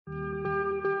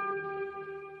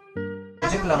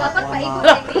Project lang Dapat ako, paikot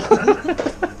ama.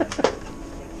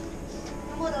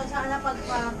 Mo daw sana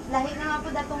pagpa lahi na nga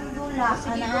po datong dula.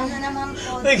 Ana naman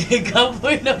po.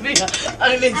 Nagkikapoy na biya.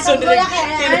 Ang litso Atong na dula kay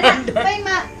ana. Pay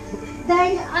ma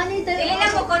dahil ani tayo. Dili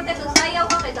lang mo konti kung sayaw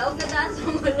ka kay daog na daan sa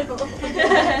mulo.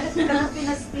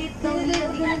 Pinasplit daw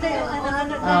niya tayo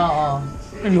ana. Oo.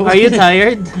 Are you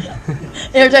tired?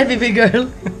 You're tired, baby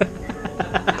girl.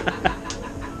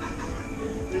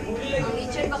 Ang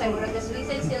nature ba kay murag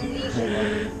suicide siyang league.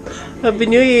 Happy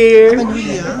New Year!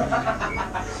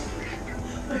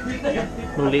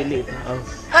 Nung lili. Oh.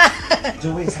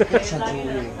 Joey, sakit siya,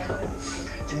 Joey.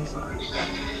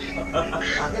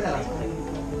 Akin na lang.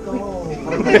 Ito.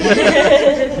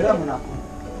 Bila mo na ako.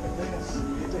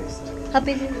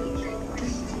 Happy New Year.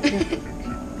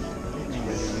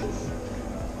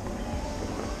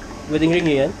 Wedding ring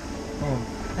niyo yan?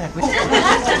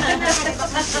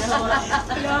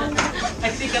 Ay,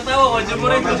 si katawa. Wadyo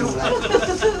mo rin.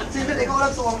 Sino, ikaw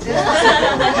lang suwang siya.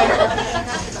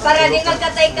 Para di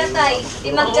magkatay-katay,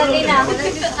 di magdali na.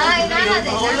 Ay, nana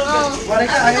din na. Wala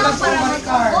ka, ayaw lang suwang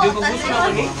manikar. Di ko gusto na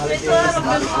kami.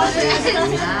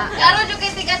 Karo jo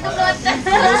kay tiga tulot.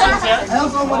 Ayaw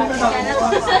suwang manikar na.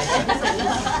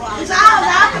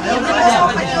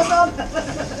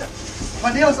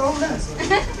 Ayaw suwang na.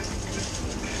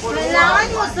 Kailangan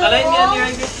mo so. Alain niya ni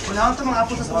Ray. Wala akong mga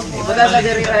apo sa suwang mo. Ibuta sa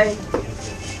diri, Ray.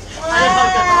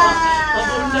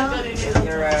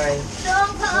 You're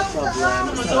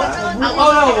Ako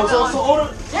lang. So,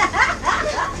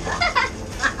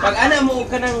 pag ana mo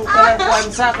ka ng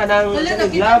kwansa, ka ng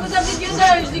gloves. Sa video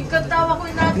sir, di ka tawa ko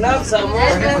na. Gloves sa mo.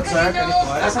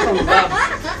 Asa tong gloves?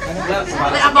 Gloves ba?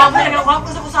 Ay, ababa na ako ako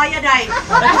sa kusaya, day.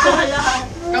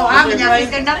 Ikaw ha, kanya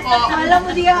ganda ko. Alam mo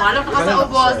diya. Alam ka sa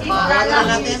ubos. Mahala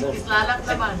natin, islalak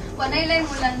naman. Panaylay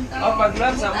mo lang to. Oh, pag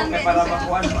gloves sa mo kay para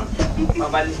makuan ba?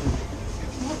 Mabalik.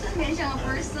 Butan meron siya nga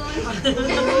person.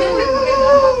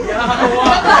 Yawa.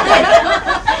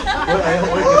 Ayaw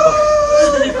ko rin.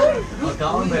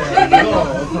 Magkaon ba yan?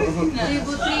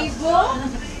 Tribo-tribo.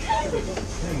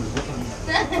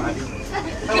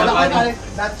 Wala ka na,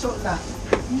 nacho na.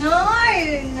 Noy!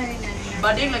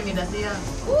 Bading lang nila siya.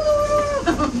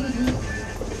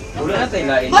 Wala na tayo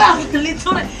lain. Wala, kalito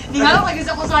na. Di nga ako kaya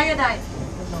sa kusaya, day.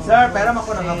 Sir, pero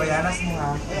ako nakabayanas mo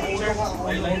ha.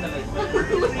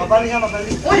 Mabali nga,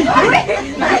 mabali. Uy!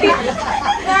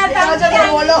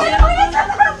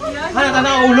 Hana ka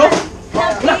na ulo?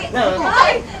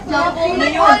 Ay!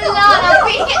 Napinol na!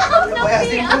 Napiaw! Kaya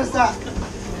singko sa...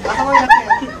 Ako mo yan.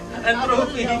 Ang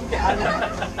trophy.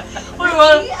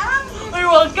 Uy,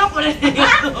 World Cup pa rin ito.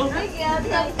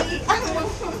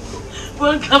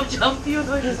 World Cup champion.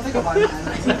 Sabi ka ba na?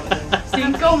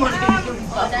 Singkaw mo rin.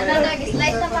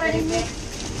 Nag-slice na para rin niya.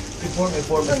 Before.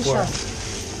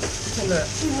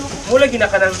 Mula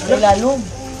ginaka ng lalong.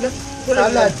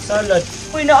 Salad.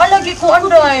 Uy, naalagi ko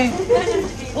anday.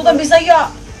 Utang Bisaya.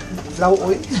 Flow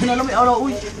oil. Nalamay araw,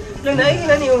 uy. lang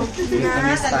na niyo.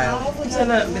 Vietnamese style.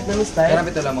 Sana Vietnamese style. Kaya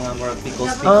ito lang mga more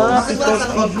pickles. Ah, pickles.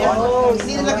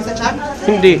 Hindi nila sa chan?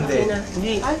 Hindi.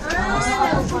 Hindi.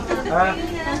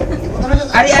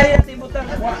 Ari-ari na sa ibutan.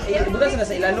 Ibutan sila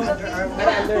sa ilalong.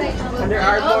 Under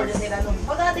Armour sa ilalong.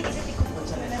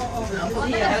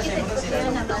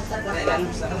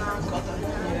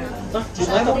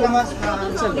 Ano lang mas?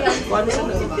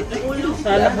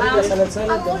 Salad.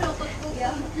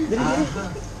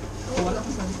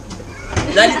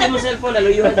 Dali tayo mo cellphone,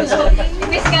 laluyuhan na sa...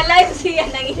 Miss ka live siya,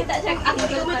 nakikita siya ang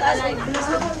live.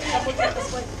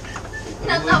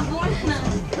 Nakabula na.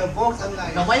 The box ang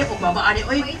live. Gamay kung babaan ni,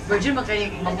 oy, virgin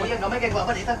magkay mabuya, gamay kay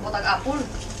babaan ita butang apple.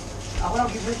 Ako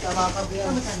lang giveaway ka mga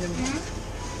kabiyan.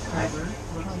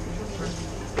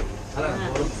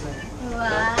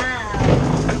 Wow.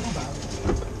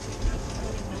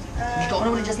 Ikaw na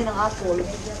ulit Justin ng apple.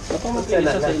 Ito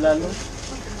magkala sa ilalong.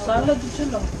 Salad siya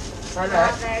lang.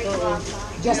 Salad?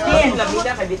 Justin!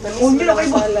 Lamina kay Vietnamese. Oh, hindi na kayo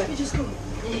ba?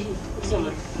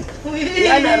 Salad.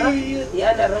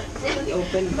 Iana ra.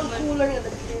 I-open.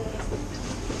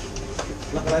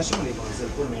 Nakalash mo yung mga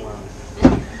cellphone mo.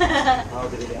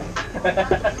 How did it end?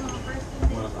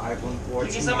 Mga iPhone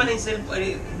 14. Isa man yung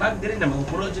cellphone, bag din na,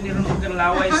 magpuro dyan yung rumog ng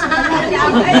laway.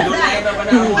 Laway na pa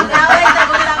na ako. Laway sa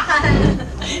bulakan.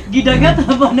 Gidagat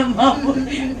na ba ng mapon?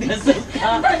 Gasot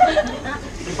ka.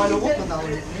 Ipalukot na tao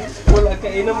ulit. Wala ka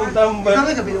ina mong tambal.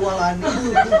 Kami ka binuwalan.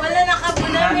 Wala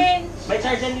nakabulamin. May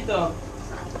charge yan dito.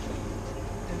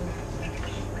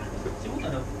 Simut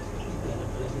ano?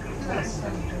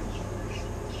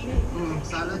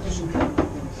 Salad yung sugar.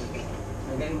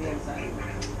 Magaling din sa akin.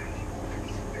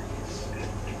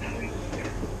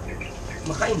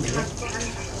 Makain din.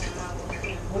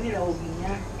 Uy, laugi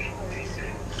niya.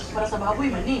 para sa baboy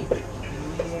man ni.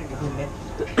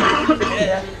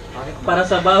 Para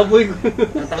sa baboy.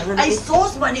 Ay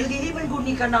sauce man ni dili man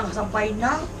guni ka nang sampay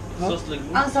na. Sos lagi.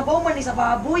 Ang sabaw man ni sa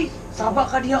baboy. Saba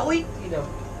ka diha oy.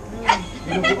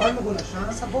 Binubuan mo na siya.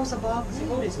 Sabaw sa baboy.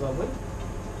 Siguro sa baboy.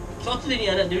 Sos din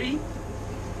yan, diri.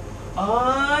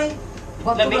 Ay!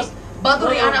 Bato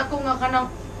rin anak ko nga kanang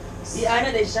Si Ana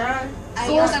din siya.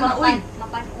 Ayaw sauce ka man oy.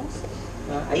 mapanos.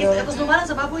 Gusto nga lang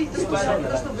sa baboy. Gusto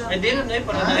Ay, di na,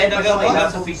 para Ay, nagagawa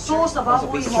sa sa sauce sa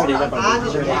baboy.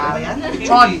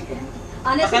 Chon!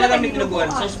 Honestly, Akala namin dinuguan,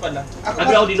 sos pala. Ako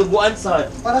Abi ako dinuguan sa.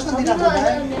 Para sa dinaguan.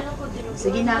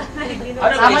 Sige na.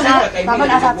 Ano Tama ba na, kay tama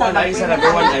na, dinuguan sa- ay sa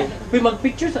nagawan ay. Uy,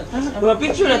 mag-picture sa.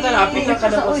 Mag-picture na ta, apik na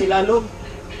kada ko sila log.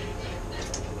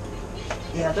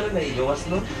 Yeah, ito rin na igawas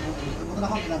no. Ito na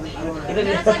akong pinag Ito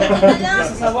din.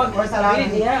 Sa sawag. Or sa langit.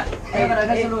 Dili diha. Ay,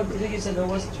 malaga Ay, sulod. dili sa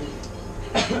gawas.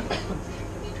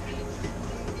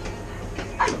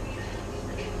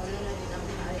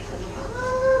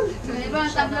 Di ba,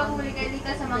 tabla ko muli kayo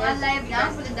dito sa mga live na,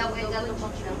 pwede daw kayo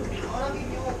gatupak na.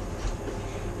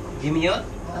 Gimiyot?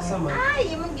 Asa man?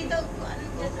 Ay, yung gito,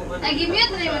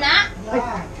 nag-mute na yun na?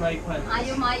 Tripod.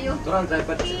 Mayo. Turang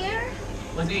tripod. Here.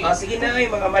 Ah, sige na ay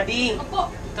mga madi.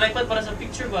 Opo. Tripod para sa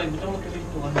picture ba? Butang mo ito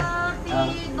dito.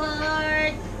 Happy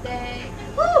birthday.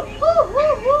 Woo! Woo!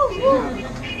 Woo! Woo! Woo!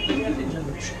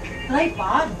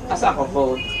 Tripod. Asa ako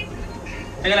phone?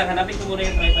 Teka lang, hanapin ko muna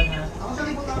yung tripod ha. Ako sa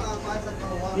libot ang paan sa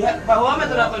kawa. Yeah, bawa man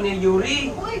ito na ako ni Yuri.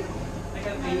 Uy!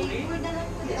 Teka, kay Yuri. Record na lang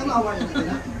ko din. Ang awan natin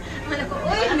na. Ano ko?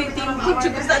 Uy!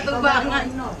 Nagtimtik ko sa tubangan.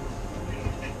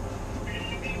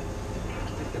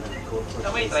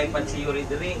 Tama yung tripod si Yuri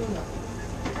diri.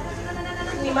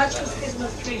 Ni-match ko sa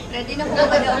Christmas tree. Ready na po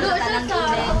ba daw? Ano sa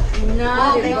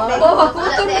Na, di ba? Oo,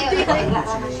 kuto na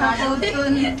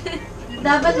din.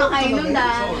 Dapat makainom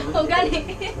dahil. O gani.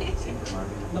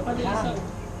 Napadali sa.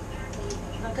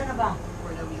 Nagka na ba?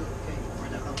 For the milk cake, for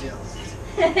the cabels.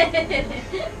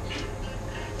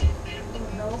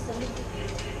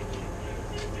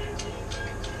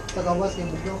 Sa gawas yung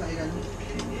bugyo kay gani.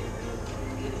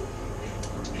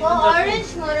 Oh,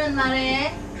 orange mo rin,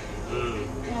 Mare.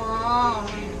 Wow.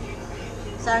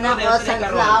 Sana Ano, ko ano,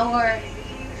 sunflower.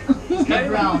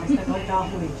 Brown. Nagkaw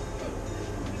kahoy.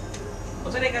 O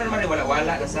saan ay karon mare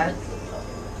wala na sad?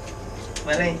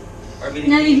 Mare. Or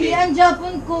Nalihian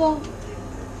Japon ko.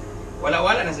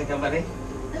 Wala na sa kamare.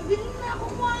 Nabili na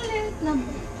akong wallet.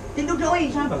 Tindog na oy.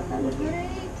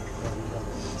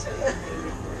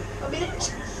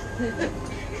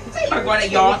 Pag wala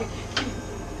yun.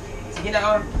 Sige na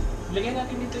oh. Lagyan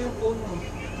natin dito yung phone mo.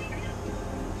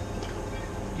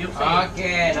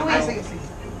 Okay. Ay, sige, sige.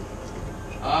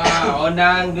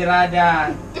 Unang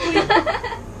birada.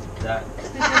 Yan.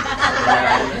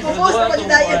 Pupus na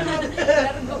pag-diet.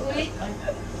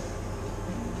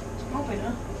 Okay na.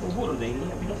 Uburo na yun.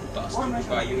 Pinaputaas ko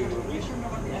kayo yung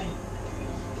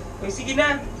Uy, sige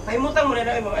na. Kaimutan mo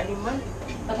na yung mga animal.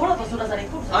 Nagmula pa sila sa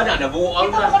likod. Nabuang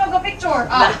Kita mo ka nagka-picture.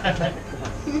 Ah.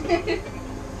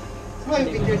 Ano yung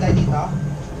picture tayo dito?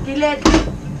 Kilid.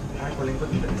 Ay, kuling ko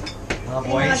dito. Mga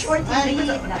Mga short TV.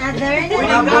 Other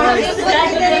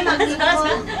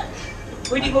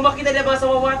Pwede mo makita na ba sa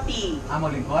Wawati?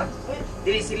 Amo lingkod?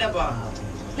 Dili sila ba?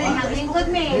 Naglingkod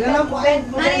me. Hindi na lang po ay.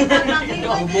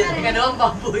 Ganun ang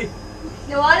baboy.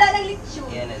 Nawala ng litsyo.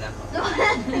 Yan na ako.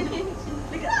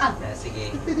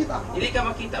 Sige. Dito ako. Dili ka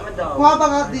makita man daw. Kuha ba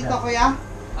nga dito, kuya?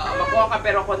 Makuha ka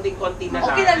pero konting-konti na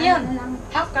lang. Okay lang yan.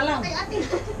 Half ka lang.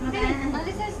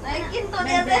 Alices, ay kinto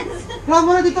na yan. Kuha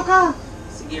mo na dito ka.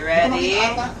 Sige, ready?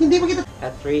 Hindi mo kita.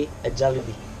 At 3, a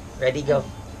Jollibee. Ready, go.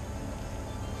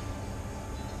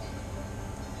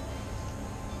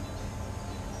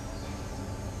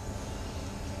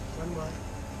 One more.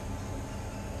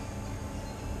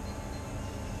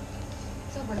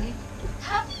 So, balik.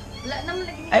 Ha? Wala naman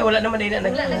lagi. Ay, wala naman din na.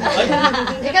 Wala na.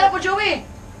 Ika na po, Joey.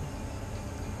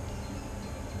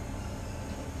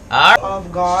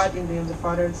 Of God, in the name of the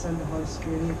Father, and Son, and the Holy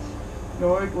Spirit.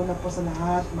 Lord, una po sa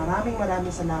lahat, maraming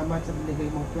salamat sa binigay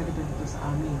mo 2022 sa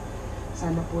amin.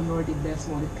 Sana po, Lord, i-bless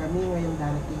mo ulit kami ngayong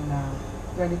darating na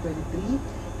 2023.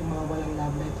 Yung mga walang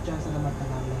love life dyan, sana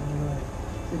magkalaman, Lord.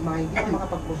 Yung mga hindi pa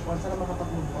makapag-move on, sana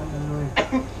makapag-move on na, Lord.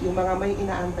 Yung mga may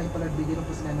inaantay po, Lord, bigyan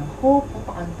po sila ng hope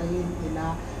upang antayin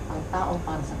nila ang taong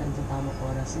para sa kanilang tamang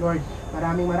oras. Lord,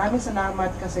 maraming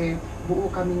salamat kasi buo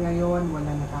kami ngayon,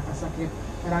 walang nakakasakit.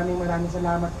 Maraming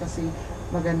salamat kasi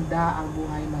maganda ang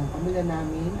buhay ng pamilya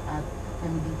namin at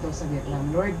kami dito sa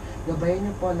Vietnam. Lord, gabayan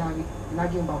niyo po lagi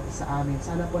yung bawat isa amin.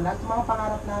 Sana po lahat ng mga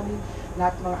pangarap namin,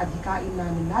 lahat ng mga adhikain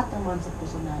namin, lahat ng mga sa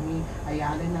puso namin, ay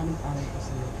aalay namin para po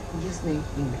sa iyo. In Jesus' name,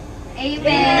 Amen.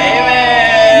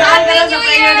 Amen! Amen! lang sa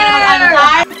prayer ni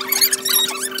mag-antay.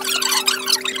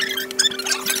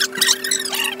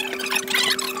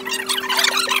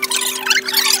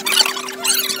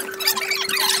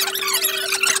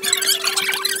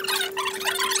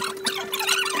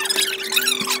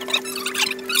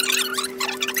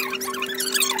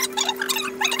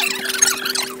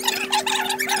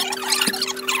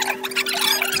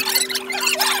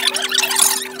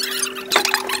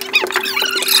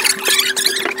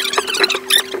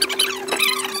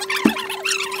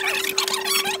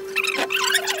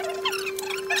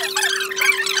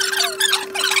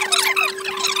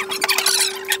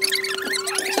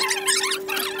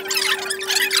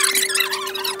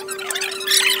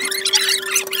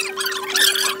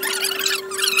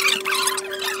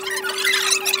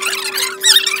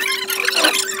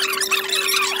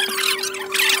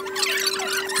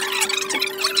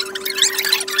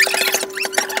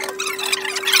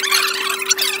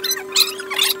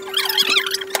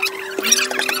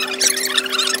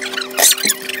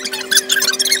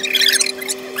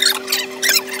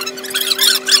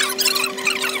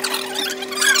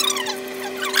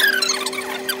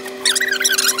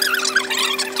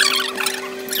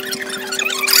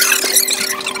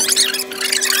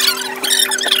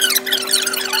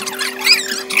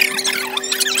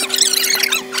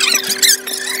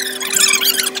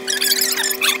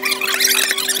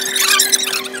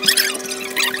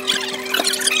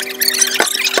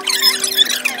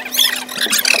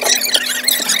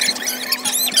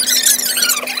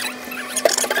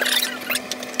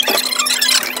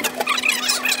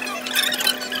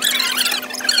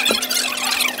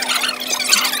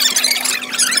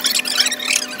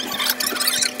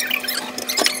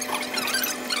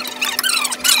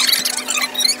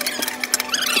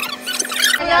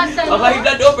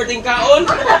 Mabahigla do, perting kaon.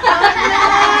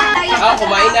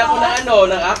 Kumain na ako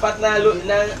ng ng 4 na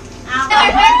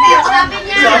Sabi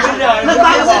niya.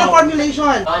 Nagbago sa ng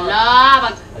formulation.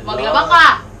 Wala, maglaba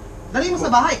ka. Dali mo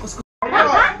sa bahay. Kusko.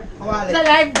 Kawali. Sa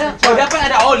live na. So,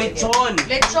 dapat lechon.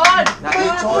 Lechon.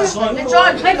 Lechon.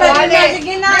 Lechon. Ay, Kawali.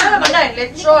 sige na. Ano naman na?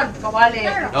 Lechon. Kawali.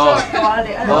 Oh.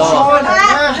 Kawali. Ano? Oh.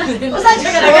 Usan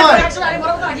siya ka na?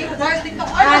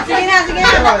 Sige na, sige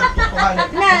na.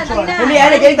 Hindi,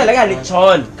 ganyan talaga.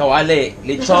 Lechon. Kawali.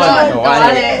 Lechon.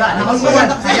 Kawali. Mas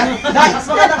maganda kaya. Mas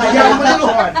maganda kaya.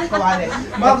 Kawali.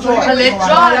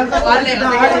 Lechon. Kawali.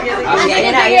 Sige,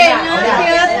 ayan na.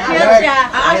 Cute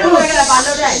siya. Ano mo ka na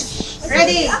palo dai?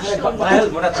 Ready?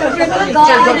 Mahal mo na ito.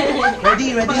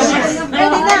 Ready.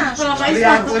 Ready na.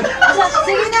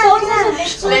 Sige na,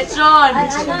 Lechon.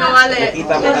 Kawali.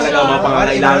 Nakita mo talaga ang mga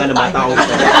pangangailangan ng mga tao.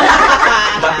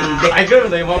 Matindi. Ay,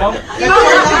 girl, na yung mama.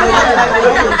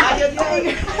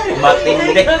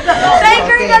 Matindi.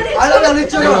 Alam lang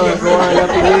lechon.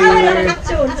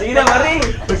 Sige na, Maring.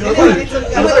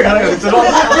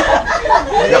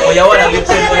 Nakuyawan ang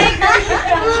lipsin ko.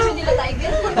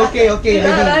 Okay, ready.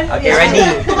 Okay,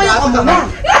 ready. Tumaya ka muna.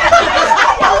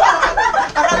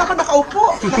 Akala ko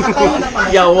nakaupo.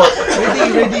 Yawa.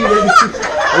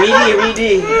 Ready.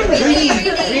 Ready.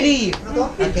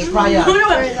 Okay, trial.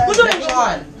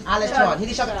 Lechon.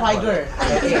 Hindi siya tiger.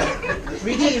 Okay.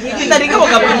 Ready. Tadi ka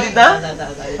magkapindit ha?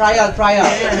 Trial.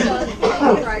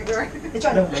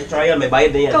 May trial, may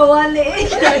bayad na yan. Kawali.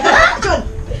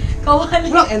 Kawali.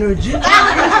 Walang energy.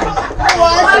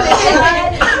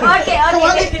 Okay.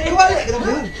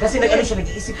 Kasi nag-ano siya,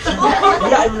 nag-iisip siya.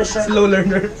 Hayaan mo na siya. Slow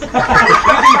learner.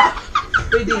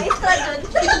 Ready.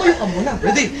 Ito ba yung kamuna?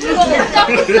 Ready.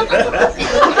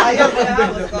 Ayaw ko na.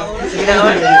 Sige na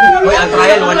naman. Hoy, ang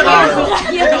trial, 1 hour.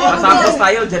 Masapos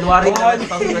tayo, January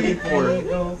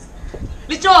 2024.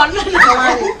 Lechon.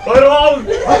 Hoy, wrong!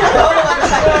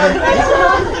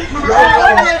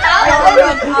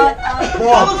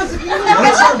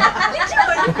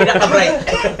 Pinaka-bright.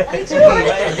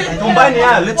 Combine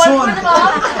niya, lechon.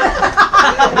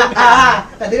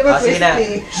 Tadi naman Sige na.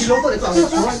 Giloto ito ang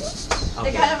lechon.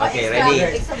 Okay,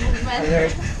 ready.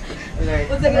 Alert.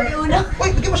 Uy,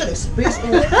 bigyan mo siya ng space.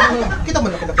 Kita mo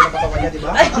na pinapatawa niya, di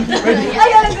ba? Ready?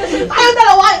 Ayaw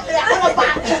dalawa.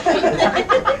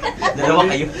 Dalawa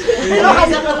kayo.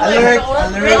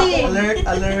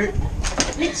 Alert.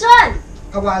 Lechon.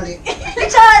 Kawali.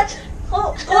 Lechon.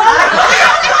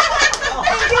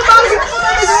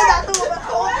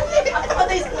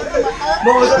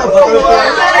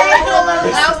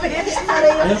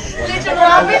 Lechon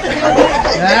rabbit.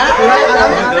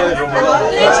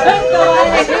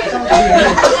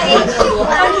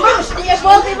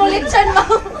 I-evolve mo lechon mo.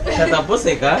 Siya tapos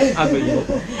ka? Ako yun.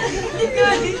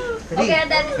 Okay,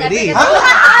 that is Ready?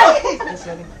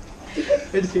 everything.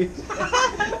 Ready?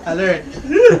 Alert.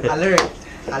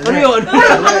 Ano yun?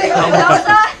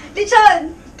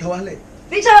 Lechon! Kawali.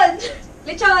 Lechon!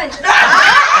 Lechon!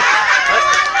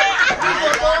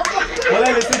 Wala,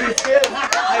 listening skill.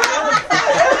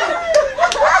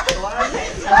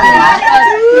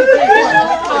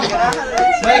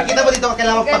 May kita mo dito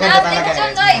kailangan magpaganda talaga.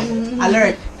 Lechon, Noy!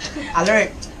 Alert! Alert!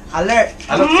 Alert!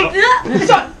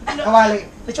 Lechon! Kawali!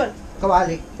 Lechon!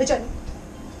 Kawali! Lechon!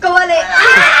 Kawali!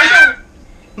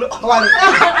 Kawali!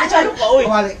 Lechon!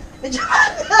 Kawali!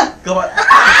 Kawali.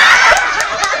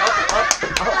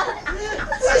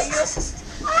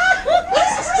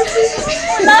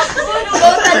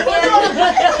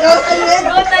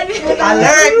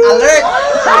 Alert! Alert!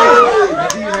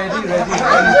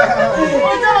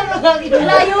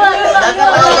 Layo ah!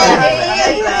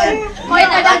 Hoy,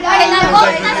 nagagay na ko!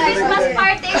 Christmas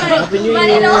party!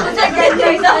 Marino ko sa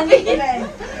gender sa amin!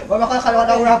 Wala ka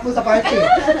nakalimutan ng rapo sa party.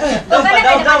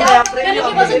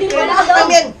 Ganun ba sa di ko na daw?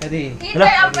 Tamyan!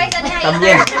 Hinter ang price na niya.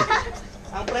 Tamyan.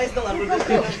 Ang price ng ano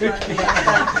dito.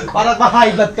 Parang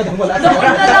ma-high blood ka nang wala sa Doog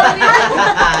na lang yun.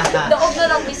 Doog na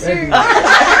lang, mister.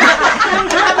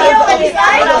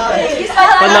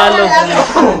 Panalo.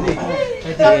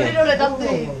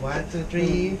 One, two,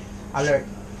 three. Alert.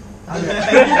 Alert.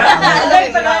 Alert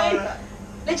pa na.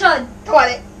 Lechon.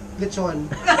 Kawali!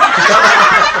 Lechon.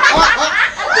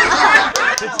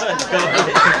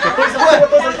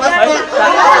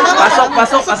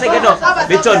 Pasok kasi gano.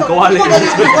 Lechon, kawali.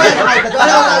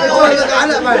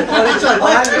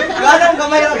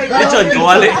 Lechon,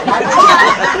 kawali.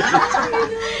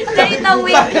 Dali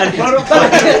tawid.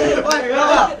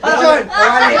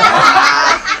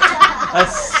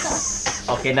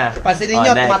 Okay na. Pansinin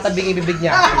nyo, next. tumatabing ibibig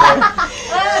niya.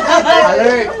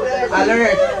 Alert!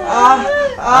 Alert!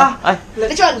 Ay,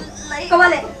 Lechon!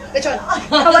 Kawali. Lechon!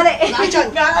 Kawali. Lechon!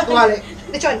 Kawali!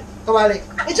 Lechon! Kawali!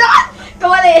 Lechon!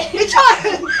 Kawali. Lechon!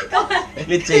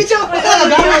 lechon. Lechon!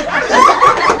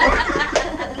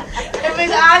 May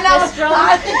alam!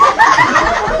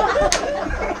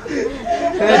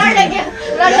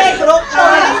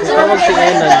 Tawag si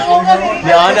Enan.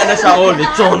 Niana na siya, oh,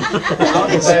 lechon.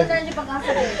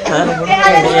 Ha?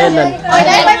 Ni Enan. Oy,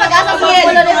 dahil may pag-asa sa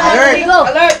mga na Alert!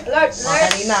 Alert! Alert!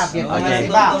 Kanina, Vietnamese Okay.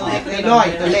 iba. Pinoy,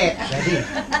 ulit. Ready?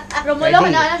 Romulo,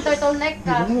 hanahan ng turtleneck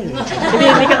ka.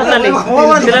 Hindi ka kasali.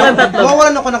 Sila lang tatlo.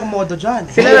 Mawawalan ako ng komodo dyan.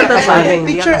 Sila lang tatlo.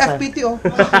 Picture FPT oh.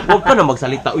 Huwag ka na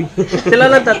magsalita, uy. Sila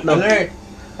lang tatlo. Alert!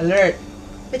 Alert!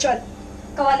 Lechon!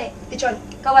 Kawali. Lechon!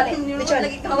 Kawali. Lechon!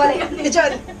 Kawali.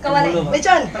 Lechon! Kawali.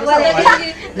 Lechon! Kawali.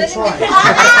 Lechon!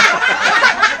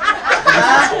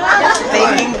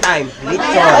 Taking time.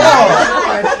 Lechon.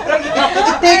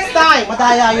 It takes time.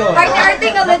 Madaya yun. Arte-arte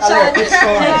ka ba, Chan? Alert,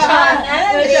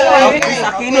 Lechon. Chris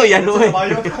Aquino yan, uy.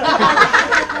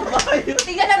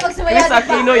 Tingnan na magsumayan. Chris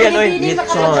Aquino yan, uy.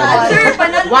 Lechon. Sir,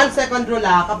 panalo. 1 second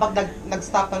rule kapag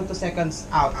nag-stop ng 2 seconds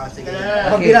out. Sige.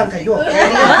 Magbilang kayo.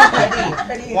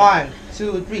 Ready? 1,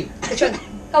 2, 3. Lechon!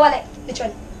 Kawali.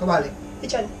 Lechon! Kawali.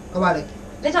 Lechon! Kawali.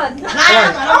 Lechon.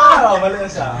 Ah, mali na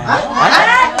siya.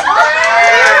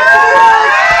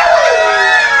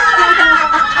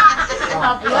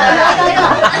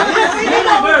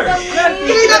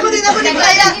 Hindi na ko din ako ni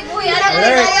Kaya! Uy, ano ko na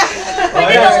kaya? Oh,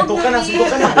 yan, suntukan na,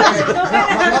 suntukan na.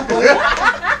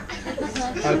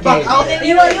 Okay.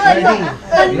 Iwan, iwan, iwan.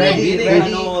 Ready?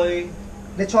 Ready?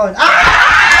 Lechon.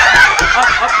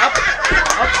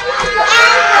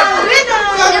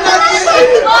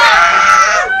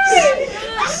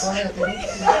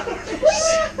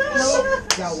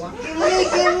 Yawa.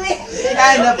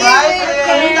 And the prize is...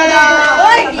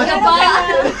 Uy, hindi ka ba?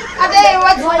 Ate,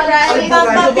 what's the price?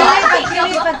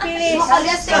 Pagpili, pagpili.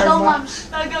 Alas, ikaw, ma'am.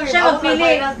 Siya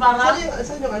magpili.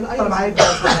 Saan yung ano? Para mahal.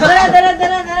 Dara, dara,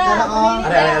 dara, dara.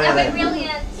 Are.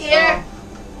 Brilliant. Here.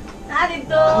 Ah,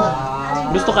 dito.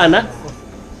 Gusto ka na?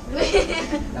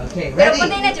 Okay, Pero ready?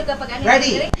 punay na dyan kapag ano.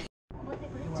 Ready?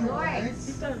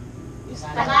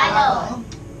 Tagalog.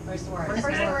 First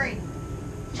word.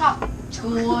 Chop.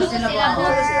 Two syllables.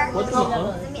 What is it?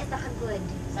 Lami at nakagod.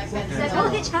 Second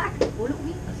word. Chak.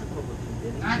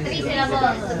 Three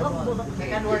syllables.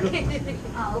 Second word.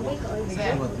 Ah, okay ko.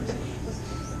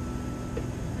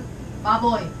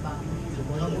 Baboy.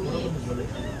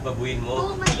 Babuin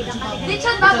mo.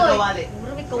 Lechon baboy.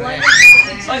 Murumit ko wala.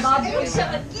 Baboy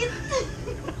siya. Cute.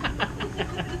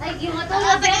 Ay, yung ito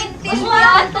nga sa intis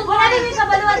yan. Wala din yung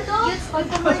kabaluan to.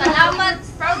 Salamat.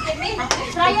 Proud kami.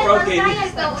 Trial Proud for kami. trial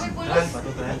to. Uy, pulis.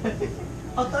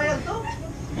 O, trial to?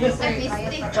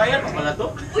 Artistic. Trial pa pala to?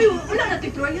 Uy, wala na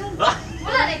trial.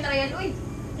 Wala na yung trial. Uy.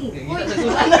 Uy.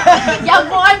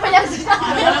 Yabuan pa lang sila.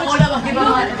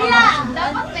 Kaya,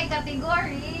 dapat may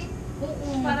category.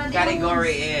 Para di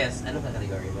Category is... Ano ka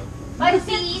category mo?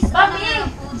 Movies.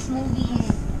 Movies. Movies.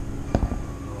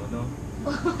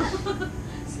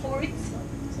 Sports.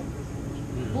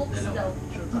 Books daw.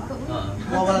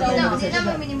 Mawawala tayo ng Hindi recession.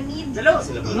 naman minimanid. Dalawa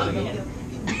sila po ganyan.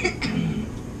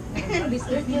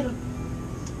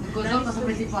 Nagkusong ka sa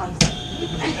principal.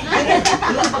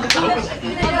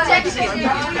 Check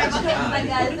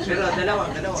Pero dalawa.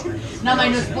 Na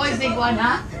minus points, iguan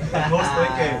ha? Host ko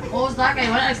eh. Host ha,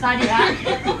 kayo wala nag-study ha?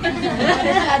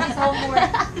 Study sa homework.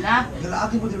 Na?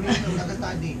 Lalaki mo din rin ng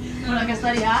nag-study. Wala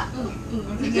nag-study ha?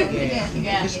 Sige.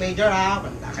 English major ha.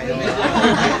 Banda kayo.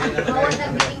 Bawal na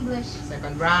English.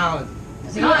 Second round.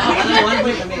 Sige.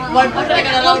 One point na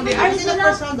ka na lang din. Ay, sino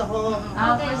first round ako?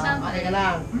 Okay, Sam. Okay ka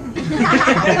lang.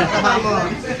 Tama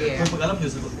mo. Sige. Pag alam nyo,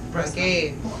 sagot.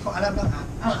 Okay. Kung alam lang ha.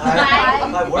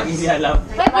 Hindi alam.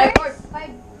 5 words.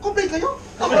 Complete kayo?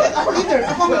 Ako leader.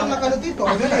 Ako ang nakano dito.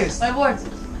 Bilis. 5 words.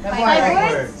 5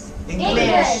 words.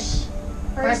 English.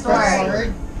 First word.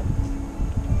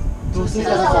 Two Two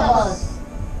syllables.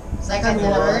 Second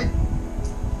word.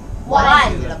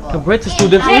 One. Congrats sa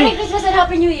students Merry Christmas and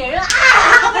Happy New Year.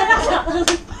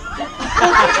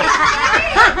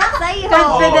 Sa'yo.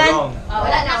 Confident.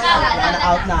 Wala na ka. Wala na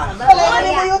Out na.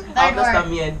 Third Tapos word.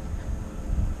 tamyan.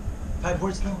 5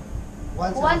 words lang.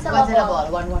 One One syllable. syllable.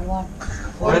 One.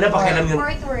 Wala na pakialam yun.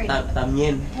 Fourth word.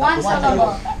 Tamyen. One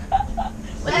syllable.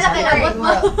 Wala na kinabot mo.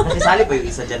 Nakisali pa yung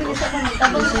isa dyan.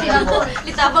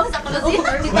 Litabang sa kulosin.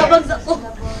 Litabang sa ko.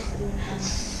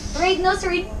 Read nose,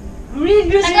 read.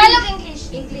 Tagalog, English.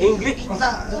 English.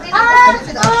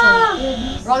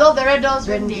 Rudolph the Red-Nosed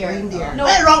Reindeer. No.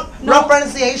 Ay, wrong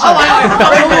pronunciation. Oh, my God.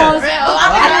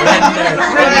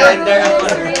 Reindeer.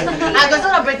 Gusto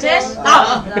na British?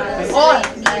 Oh.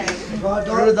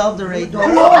 Rudolph the Red Nose.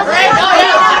 Rudolph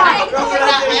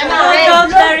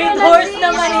the Red Horse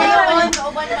naman yun.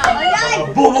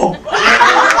 Bubo!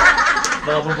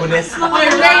 Mga bubunes.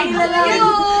 Okay.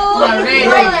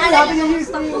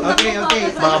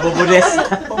 Mga bubunes.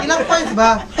 Ilang points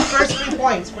ba? First 3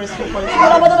 points. Sige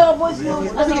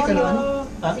ka naman.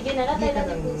 Sige na, natay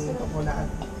natin po.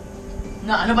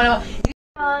 Ano ba naman?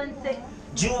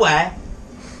 Jua.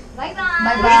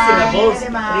 Bye-bye.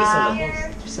 Three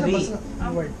syllables.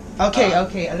 Okay.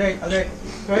 Alert.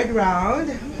 Third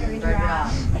round.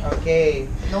 Okay.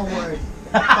 No word.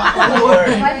 One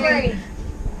word.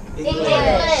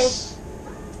 English.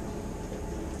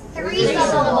 3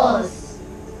 syllables.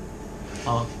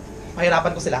 Oh.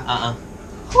 Pahirapan ko sila. Ay,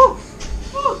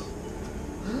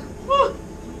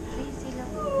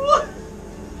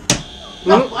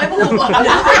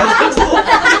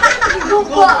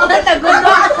 buko.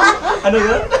 Ano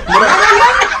yun?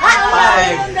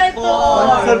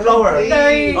 5. Sunflower.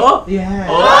 Oh? Yeah.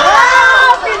 Oh?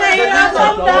 Hindi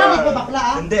ko bakla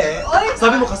ah. Hindi eh.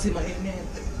 Sabi mo kasi mainit.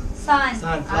 Sun.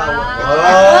 Sunflower.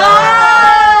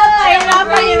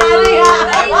 Pahirapan yun.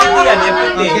 Empty yan,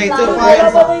 empty. Okay, 2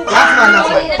 points. Last one.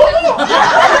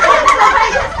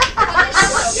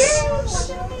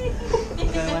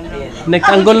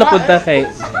 Next angle na punta kay.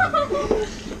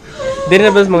 Dili na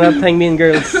ba sa mga Tangmin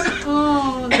girls?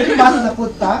 Hindi ba na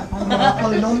punta? Ang mga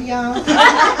polynomial.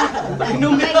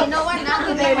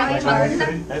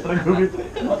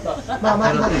 Mama,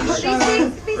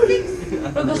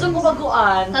 Pero gusto ko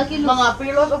baguan. Mga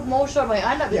pillars of motion. May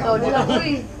anak. Ikaw nila.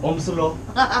 Uy. Omsulo.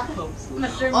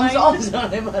 Oms.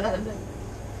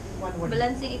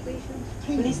 Balancing equation.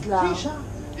 Please lang.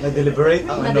 Na-deliberate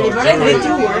ang ano. Na-deliberate.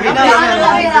 2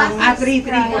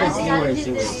 words. 3 words.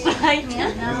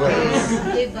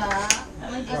 Diba?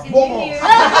 Bongo.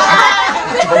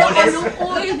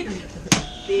 Bubunes.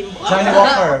 Johnny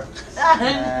Walker.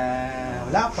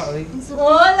 Wala pa. Uy.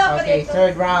 Wala pa Okay, dito.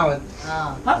 third round.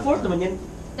 Ha? Fourth naman yan.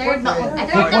 Third na.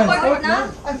 Fourth na.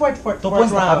 Ay, fourth 2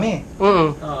 points na kami.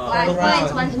 Mm. 1 points,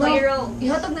 1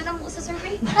 Ihatog na lang mo sa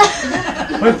survey.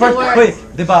 Wait,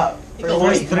 di ba?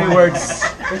 First 3 words.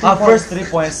 First 3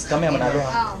 points kami ang manalo.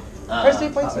 First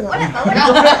 3 points na.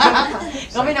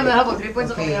 Kami naman ako. 3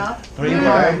 points ako ha. 3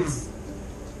 words.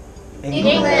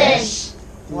 English.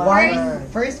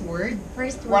 First word.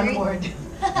 First One word. word.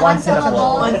 1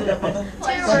 syllable. Two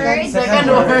words. Second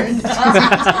word.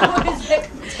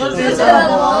 Two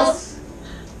syllables.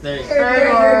 Third.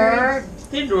 Third word.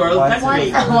 Third world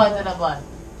country. One na naman.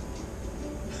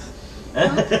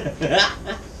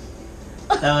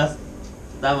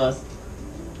 Tapos.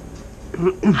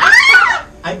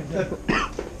 Ay.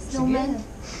 Snowman.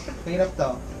 Hirap to.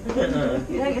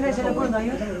 Ilan sila po na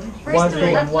yun? First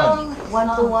word. 1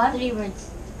 to 1? 3 words.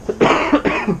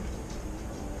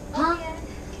 Huh?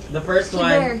 The first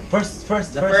one. First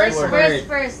The first word.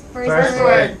 First First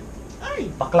word.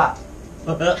 Bakla.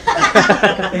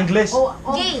 English.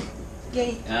 Gay.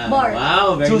 Okay. Bar.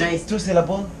 Wow, very nice. 2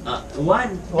 syllable. 1.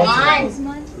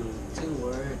 One. Two.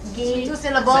 Gay. 2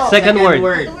 syllables. Second word.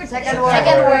 Second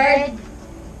word.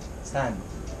 Stand.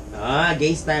 Ah,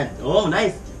 gay stand. Oh,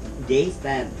 nice. Gay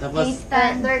stand. Tapos, Gay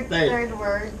stand. Third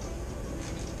word.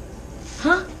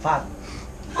 fat.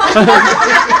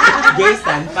 Gay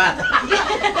stand, fat.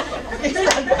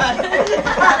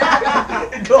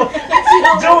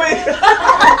 Joey.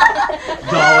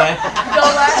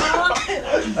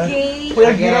 Gay.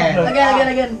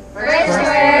 Again. First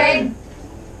word.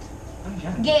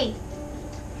 Gay.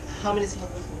 How many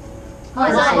syllables?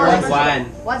 One.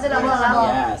 1 syllable lang.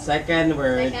 Yeah, second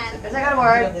word, Second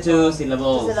word. 2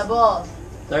 syllables. Syllables.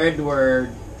 Third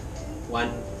word, 1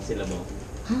 syllable.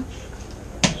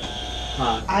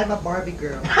 Hug. I'm a Barbie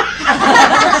girl.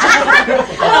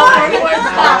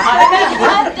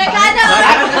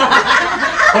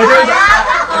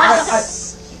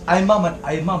 I'm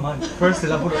maman. First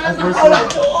syllable. First word.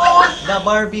 The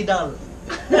Barbie doll.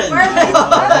 The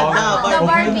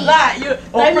Barbie.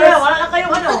 Time na, wala na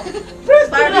kayong ano.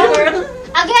 Barbie girl.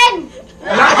 Again!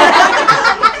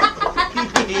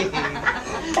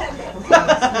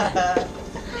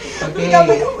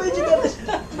 Okay.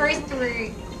 First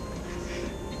word.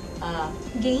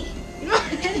 Gay.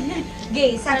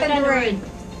 Gay. Second word.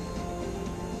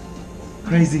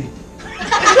 Crazy.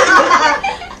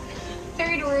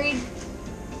 Third word.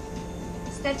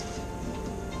 Stretch.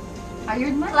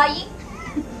 Iron Man. Flying.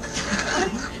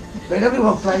 Pwede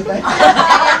mo mag-fly tayo?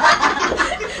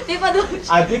 Di pa doon.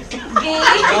 Adik. Gay.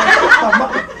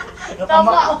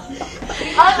 Tama.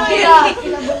 Ano yan?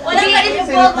 Wala ka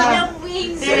involved ng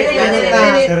wings.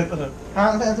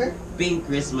 Ang answer? Pink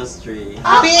Christmas tree.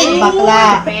 Pink!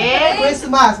 Bakla!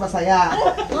 Christmas! Masaya!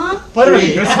 Parang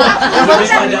Christmas.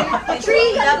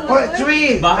 Tree.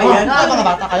 Tree! Bahayan. Mga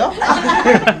bata kayo?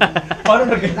 Paano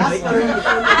Last word.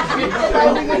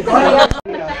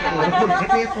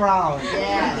 Fifth round.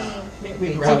 Yeah.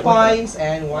 With 2 points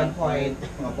and 1 point.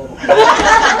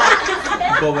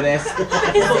 Bobones.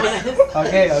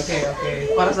 Okay.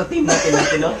 Para sa team natin,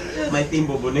 no? May team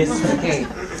Bobones. Okay.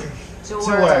 2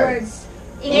 words.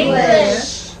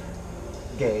 English.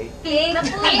 Gay. Pink.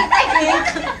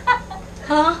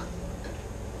 Huh?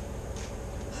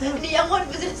 Hindi ako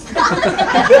business.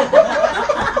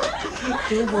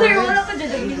 Sir, wala pa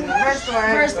dyan. First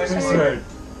word. First word.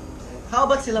 How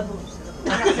about syllables?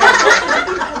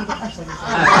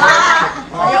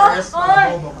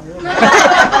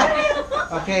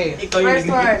 Okay. First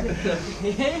word.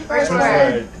 First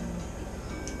word.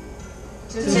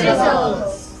 2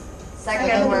 syllables.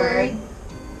 Second word.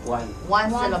 1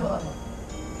 syllable.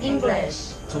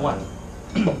 English. 1.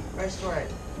 First word.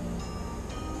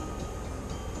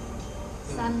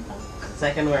 Santa.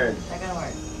 Second word. Second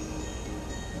word.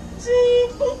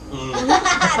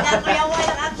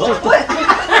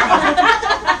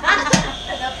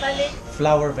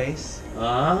 Flower vase.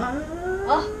 Ah.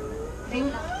 Oh.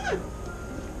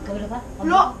 Kabila ba?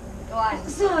 Lo. Kawan.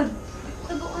 Sun.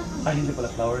 Ay, hindi pala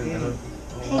flower yun. Ano?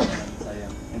 Sayang.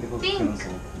 Hindi ko Pink.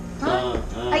 kinonsul.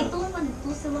 Ay, tuman.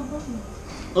 2 syllables.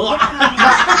 Oh!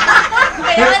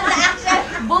 Kaya sa action.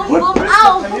 Boom, boom,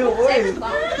 ow!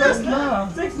 Sex na.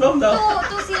 Sex lang daw.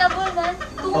 2 syllables na.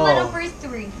 2 man ang first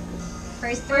word.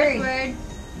 First word.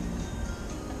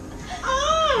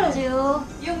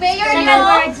 Yung mayor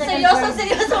no? Seryoso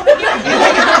mayor.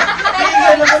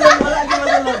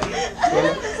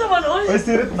 Ay,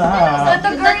 sirit na.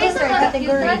 Category, sir.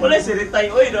 Category. Wala, sirit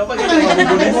tayo. Uy, no? Pag ito yung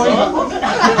Bobones, no?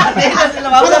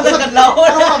 Wala ba nagkadlaon?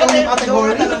 Ano ka bang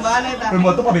category? Uy, mo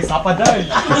ito pa, may sapa dahil.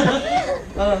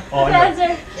 Oh, ano?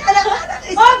 Answer.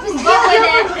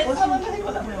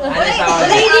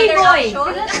 Lady boy.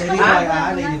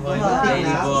 Lady boy.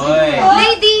 Lady boy.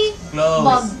 Lady. Close.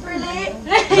 Close.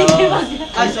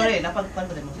 Ay, sorry. Napagpan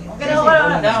ko din mo.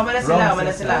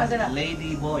 Umana sila.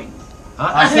 Lady boy.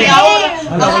 Ah, Sige,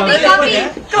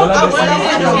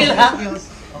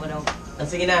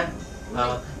 sige na.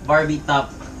 Barbie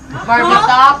top. Barbie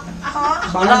top.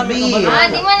 Barbie.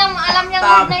 Di mo na alam yung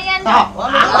word na yan.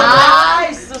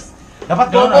 Ay, sus. Dapat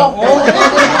doon.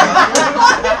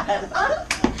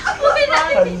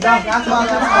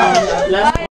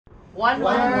 Last 1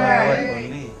 word.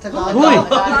 Huy!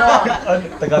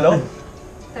 Tagalog?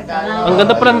 Ang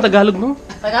ganda pala ng Tagalog, no?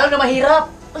 Tagalog na mahirap.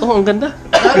 Oo, ang ganda.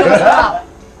 Tagalog na mahirap.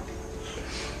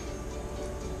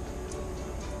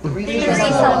 3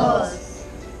 syllables.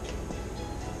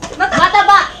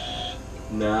 Mataba.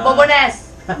 No.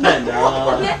 Bobones. No.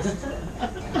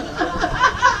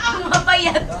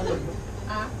 Mapayat.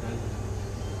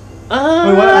 Ah!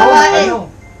 Uy, wala.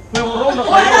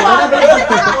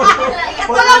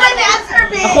 Wala na ni answer,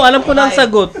 babe. Ako alam ko na ang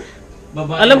sagot.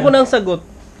 Alam ko na ang sagot.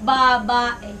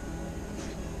 Babae.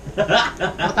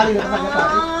 Matalino talaga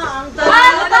tayo. Ang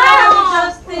tagal ni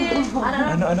Justin.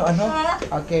 Ano?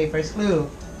 Okay, first clue.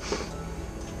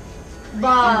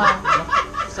 Ba.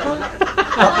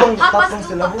 Tatlong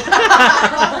sila mo.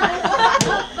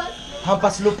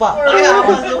 Hampas lupa.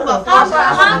 Hampas.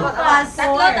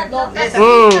 Tatlo.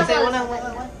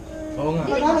 Oo nga.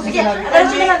 Sige lang.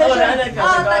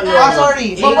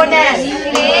 Sorry. Bobones.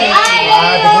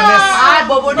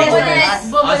 Bobones.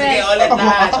 Oh, sige, ulit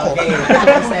lahat. Okay.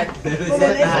 Reset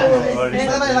na.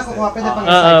 Pwede ba nila kukuha? Pwede pang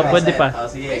Pwede pa. Oh,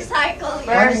 sige. Recycle.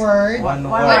 One word. One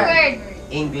One word. word.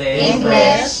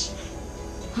 English.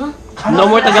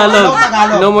 No more Tagalog.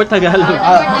 No more Tagalog.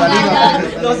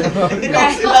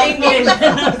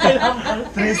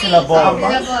 Three syllable.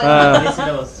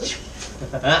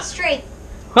 Straight.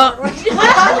 Ha?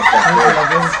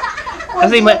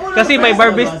 Kasi may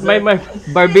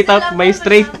Barbie top, may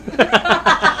straight.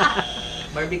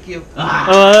 Barbecue.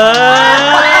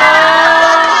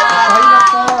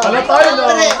 Ano tayo no?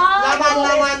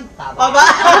 Laman. Baba.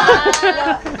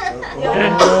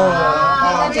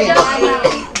 Okay.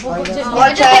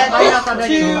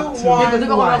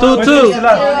 Two,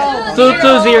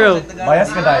 2-0.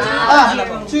 Bias ka dahil.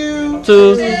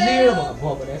 2.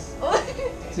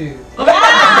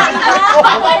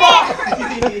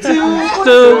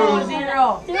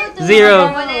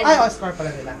 0. Ay, score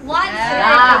pala nila. One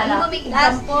word. Hindi mo may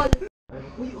example.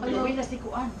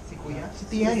 Si Kuya? Si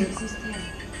Tian.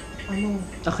 Ano?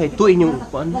 Okay, 2 inyong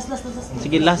upuan.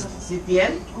 Sige, last. Si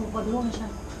Tien?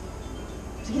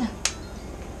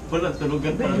 Wala,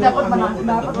 tulugan pa.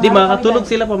 Di makakatulog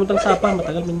sila pamuntang sapa.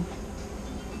 Matagal min.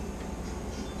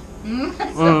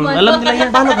 Alam nila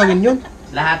yan. Paano gawin yun?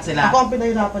 Lahat sila. Ako ang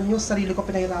pinahirapan nyo, sarili ko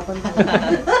pinahirapan ko.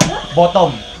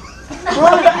 Bottom.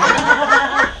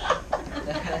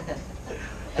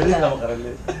 Pwede na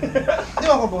makarali. Di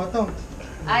ba ako bottom?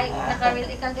 Ay,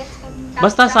 naka-real ka gets.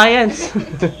 Basta science.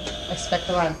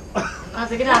 Expectorant.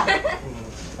 Sige na.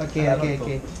 Okay.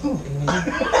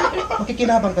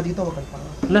 Makikinabang ka dito, wag kang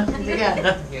panga. Wala. Sige.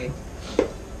 Okay.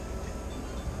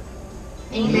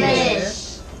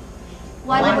 English.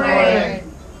 One word.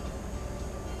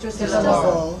 Choose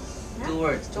Syllable. 2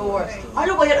 words. 2 words.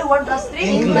 Ano ba yan? 1 plus 3?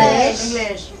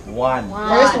 English. One.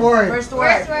 First word. First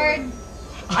word. First word.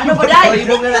 Ano ba dahil?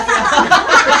 Ibong na lang.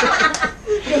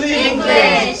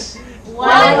 English.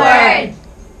 One word.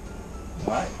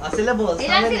 Syllables.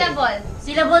 Ilang syllable?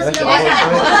 Syllable. Three.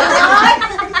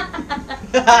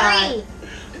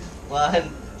 1,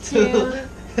 2,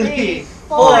 3, 4.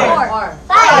 4.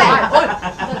 Five.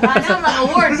 Ano mga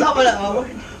words? Saan pala ang word?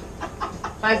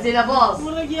 5 syllables.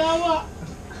 One word?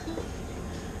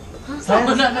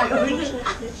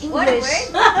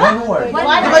 One word.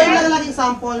 Di ba yun lang laging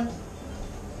sample?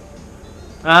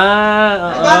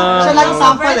 Diba? Siya laging Oo.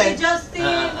 sample eh.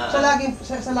 Justin.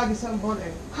 Siya laging sample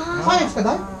eh. Science ka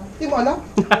daw? Di mo alam?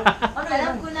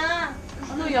 Alam ko na.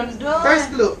 Ano yan?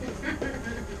 First clue.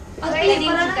 Okay,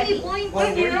 para na point.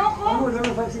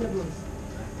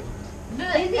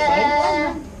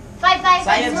 Five.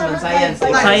 Science man,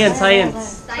 science. Science.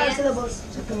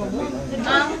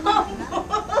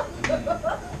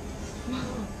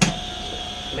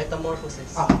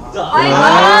 Metamorphosis.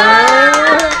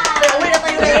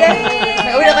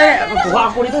 Uwi na tayo. Kuha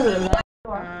ako nito.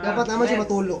 Dapat naman siya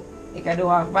matulo.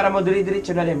 Ikaduha, para mo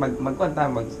diri-diretso na rin,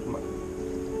 magkwanta,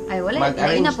 Ay, wala.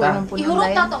 Mag-arrange Lain na po ta. yung puno.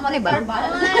 Ihurot na ito, ba?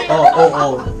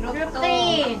 Oo.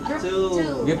 Three.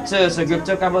 2. Group 2. So group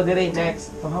 2 ka mo diri.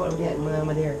 Next. Pahaw mo diyan, mga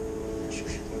madir.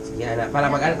 Sige, anak. Para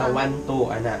mag-ano ta? 1,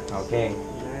 2, anak. Okay.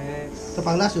 Next. Sa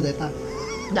pang-last yun, deta.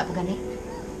 Wala po gani.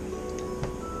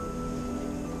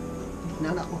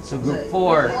 Naanak ko. So group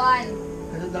 4. One.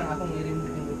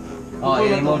 Oh,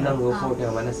 i-remove ng group 4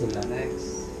 kaya mana sila.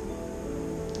 Next.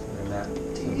 Anak.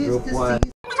 So group 1.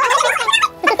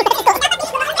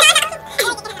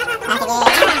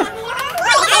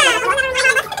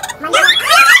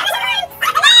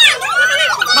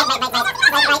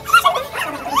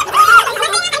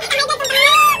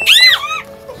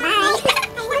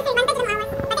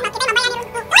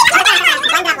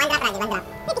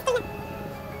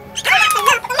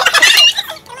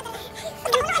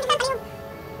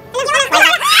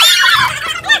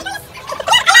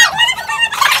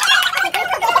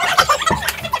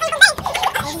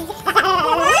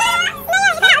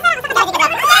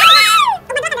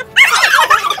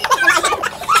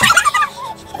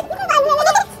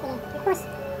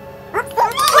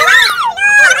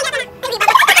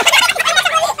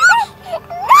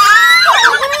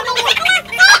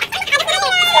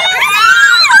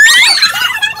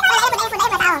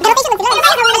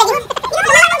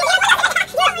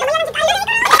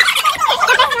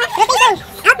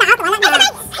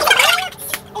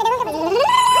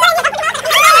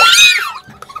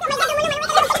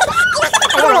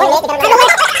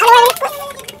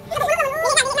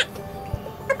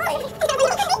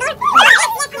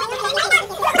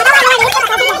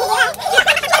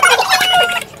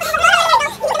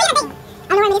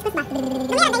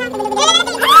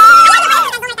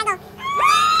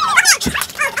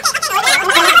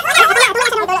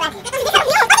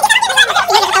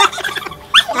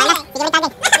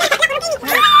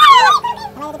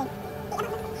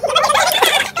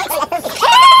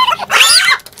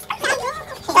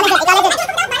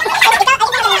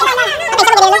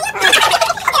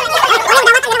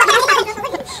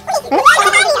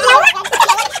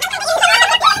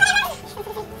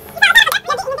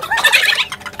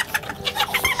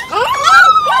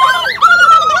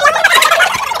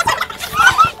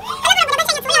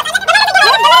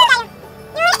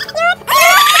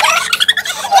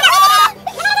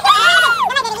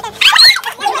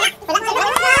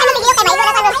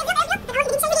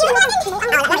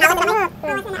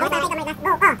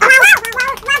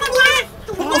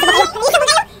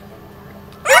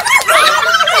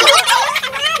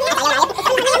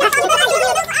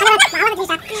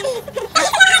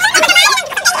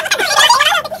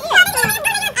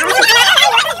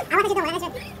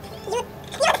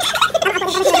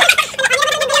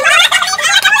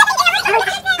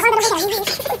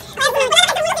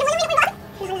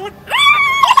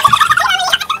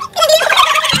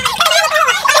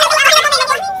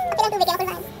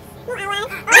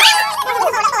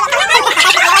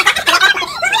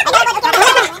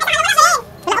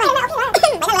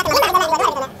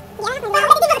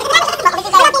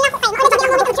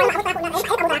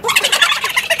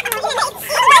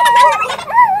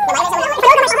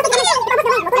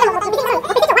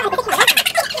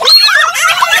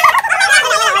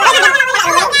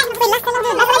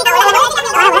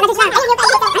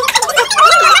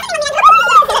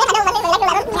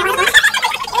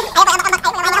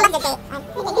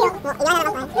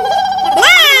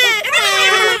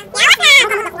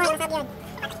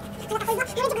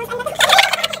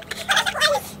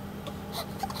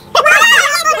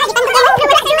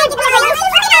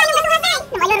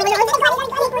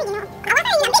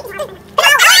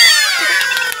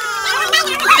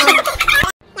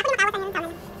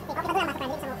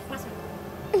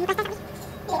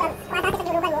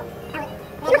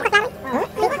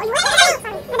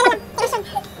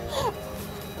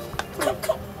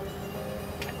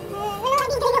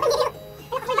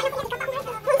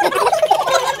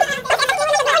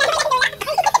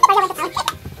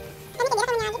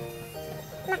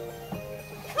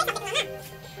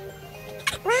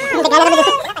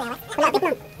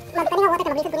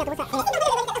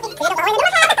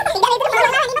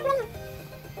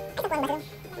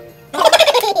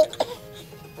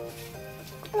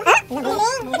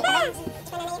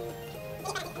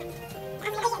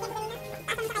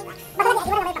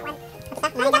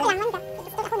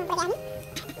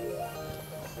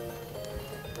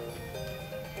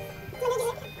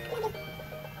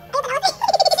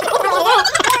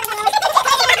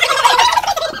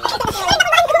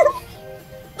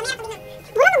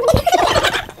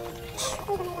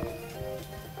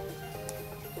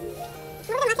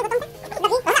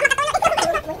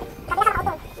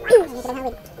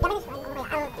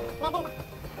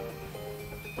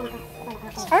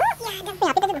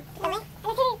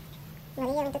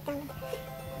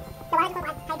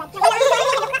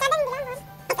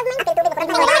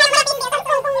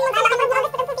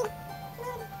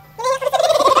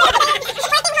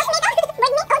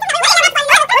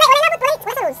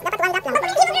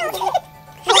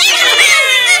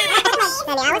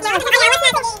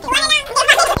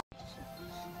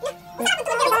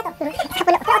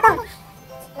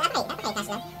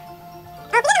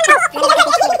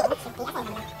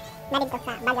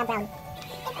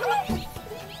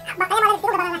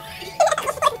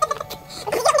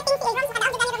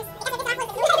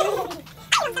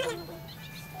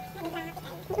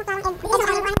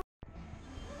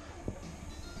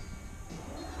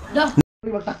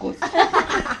 Magtakot.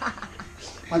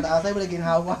 Mataasay mo lagi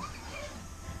hawa.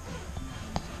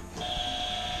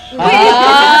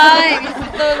 Ay!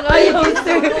 Gusto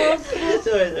ko yung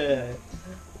Sorry.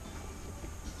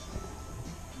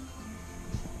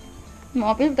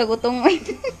 mga film, tagutong.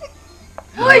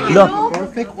 No.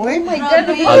 Perfect. Oh my God.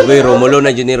 Agoy, Romulo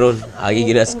na dyan ni Ron. Agi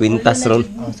ginas kwintas Ron.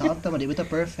 Saan tama, di ba ito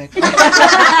perfect?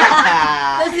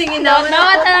 Singin daw.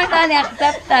 Nawata lang ka ni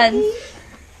acceptance.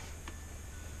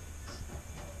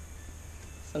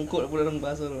 Sangko na pula ng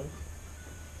baso, no?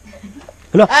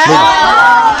 Hala.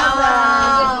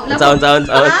 Sound. So,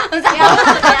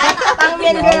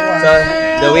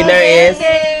 the winner is...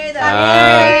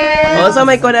 sa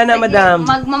may kod na, madam.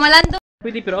 Magmamalando.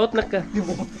 Pwede, pero out na ka.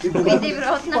 Pwede,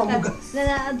 bro. Out na ka.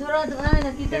 Dura namin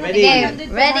nakita. Ready?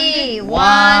 Okay, ready?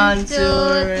 1,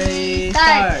 2, 3,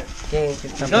 start! Okay,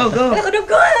 Go!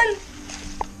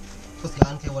 Tapos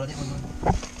gaan kayo, wala di ko nun.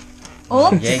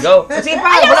 Okay, go. Sige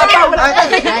pa! Wala pa!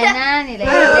 Ay na,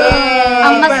 nilagay.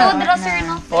 Ang masud, ra, sir,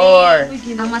 no? 4,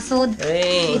 Ang masud.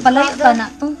 3, Ipalayo ka na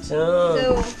to. 2. Oh,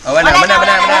 wala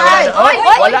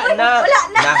na.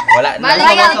 Wala na.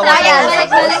 Balik,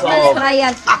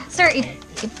 trial. Sir,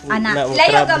 ana.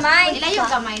 Ilayo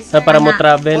kamay, sir. Sa para mo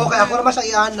travel. Okay, ako naman sa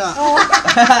iana.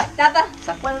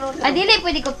 Dili,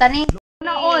 pwede ko tani.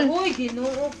 Na all. Uy,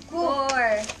 ginoo ko.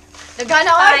 4.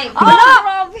 Nagana all.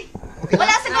 Oh,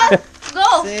 wala sa go.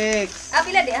 6,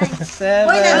 Pila di ay. 7,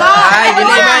 Ay,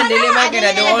 dili man.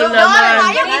 Kaya nadool naman.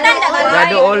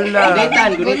 Nadool na.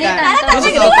 Gulitan.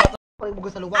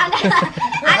 Pag-ibugo sa luwag.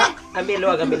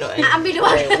 Ambiluwag.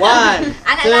 Okay,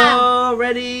 1, 2,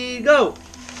 ready, go!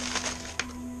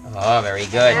 Oh, very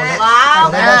good.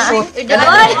 Wow.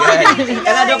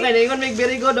 Kanado kayo, ingon may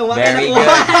very good. Very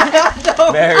good.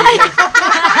 Very good.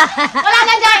 Wala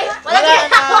na, Jai. Wala na.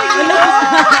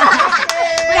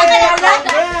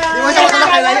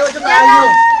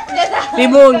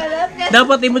 Timon,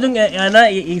 dapat imo yung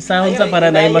isahon sa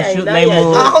para na ma-shoot na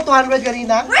mo. Ako 200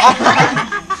 kanina.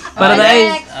 Para na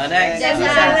Next.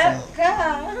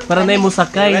 para na mo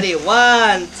sakay. Ready, 1,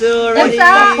 2, ready.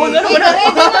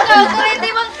 Ready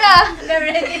man ka.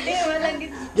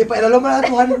 Di pa ilalo mo na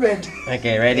 200.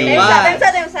 Okay, ready. 1,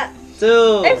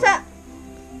 2,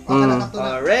 Mm.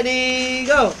 ready,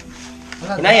 go!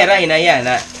 Hinaya. Hinaya.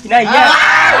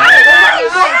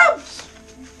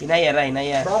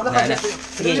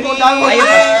 Sige. Ayo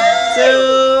pa.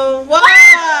 2, 1!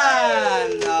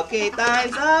 Okay,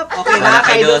 time's up. Okay, Wala na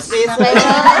kay kay Dos Dos. Pesos.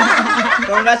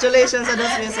 Congratulations sa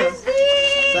Dos Pesos.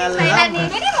 Salamat.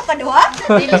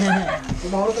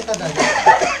 Tumawag ka taday.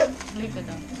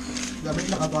 Gamit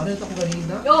na ka. Ano ito ko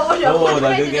kanina? Oo,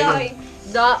 nagagano.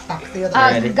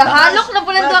 Gahalok na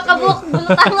pala doon ka buhok.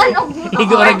 Bulutangan o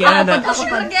Igo ra gyana. Ako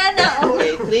pa gyana.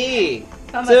 Okay,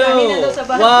 3,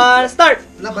 2, 1, start!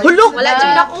 Hulog! Wala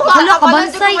dyan nakuha. Hala,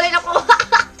 kabansay. Wala nakuha.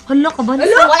 Hala,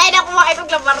 kabansay. Wala nakuha itong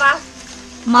labara.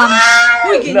 Ma'am.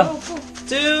 Uy, ginoo.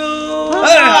 2,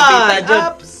 Ay, kapita, Jud.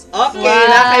 ups! Okay,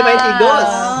 nakay 22.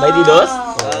 May didos?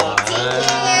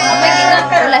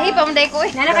 Ulahi pa mo ko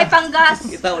eh. Nana kay panggas.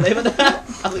 Kita ulay ba na?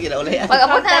 Ako kinaulay. Pag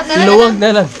abot na lang. Luwag na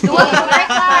lang. Duwag yung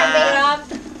record.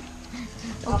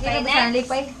 Okay na.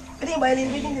 Pwede ba yun?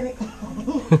 Pwede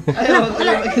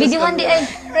Videohan di ay.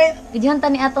 Videohan ta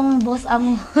ni atong boss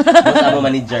amo. Boss amo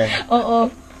manager.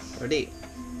 Oo. Ready?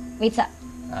 Wait sa.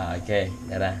 Okay,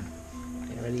 dara.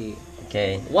 Ready?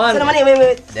 Okay. 1, Saan naman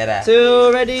wait. Dara.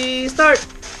 2, ready, start!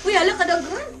 Uy, ala ka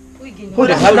daghan. Uy, ginoo.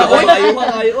 Oy,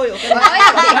 oy, okay. 5,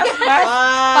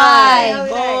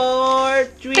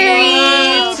 4,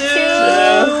 3,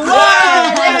 2,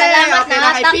 1! Salamat Okay, na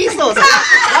nakay piso.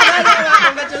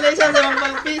 Congratulations sa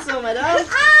mga piso, madam.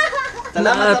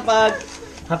 Salamat sa pag...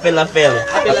 Hapil-hapil.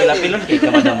 Hapil-hapil kay ka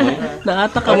madam mo.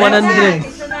 Naata ka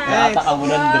 100. Naata ka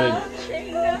 100.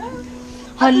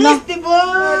 Hala. Diba?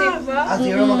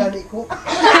 Zero magali ko.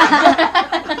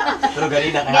 Pero gali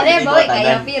na kay Gale boy,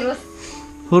 kayo virus.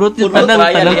 Hurot yung tanang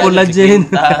collagen.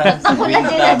 Ang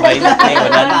collagen.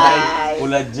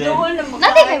 Collagen.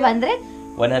 Nati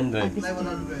 500? 100.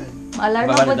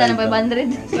 Maalarma po na ng 500.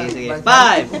 Sige, 5,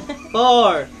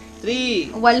 4,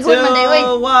 3, Walhon man day, oy.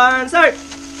 2, 1, start!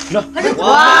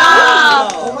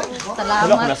 Wow! Salamat.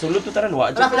 Wala ko nasulot to taran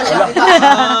wa. 5,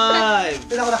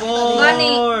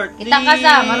 4, Kita ka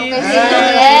sa, marunong kayo sila.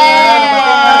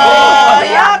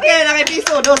 Ay, okay,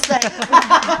 nakipiso, dos na.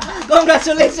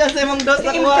 Congratulations sa imong dos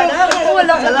na kuha na.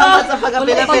 Salamat sa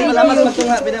pag-apil-apil. Salamat sa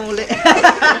pagtunga, pinamuli.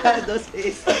 Dos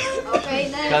is. Okay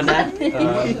na. Ikaw na.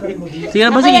 Sige na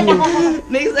basig inyo.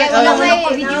 Next Wala time. may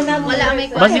wala may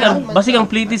Basig ang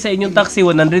pliti sa inyong taxi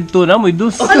 102 na mo'y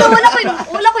dus.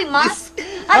 wala ko'y mask.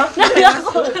 Ay,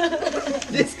 ako.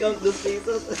 Discount dos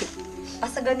pesos.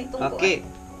 Asa ganitong ko. Okay,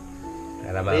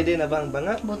 ready na bang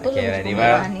banga? Botol. Okay, ready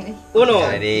ba? Uno.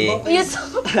 Ready. Yes.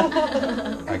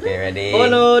 Okay, ready.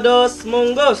 1, 2,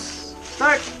 munggos.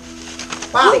 Start.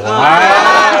 Wow!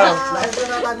 Lahat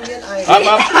na natin yan ay. Up,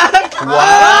 up.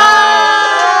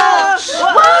 Wow!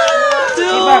 2, 1.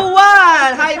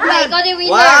 High Ay, blood. ikaw ni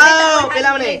winner. Wow!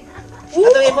 Kailangan mo na eh.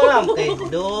 Ito yung po ma'am. Okay.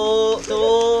 2,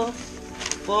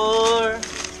 4,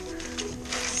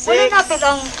 6,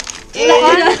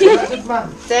 8,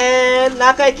 10,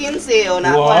 nakay 15. O,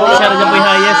 nakuha Wow! na. Siya na po yung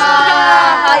highest.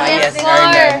 Highest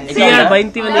score. Sige na,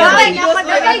 20 man yan. Ay,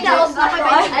 napaday daos. Ay,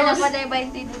 napaday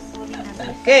 22. Sorry na.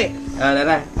 Okay.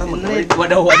 Nara.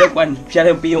 Wadaw kwan. Siya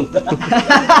na yung piyong.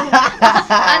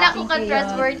 Anak ko ka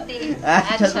trustworthy.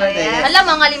 Trustworthy. Alam,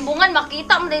 mga limbungan,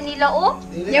 makita mo din nila, oh.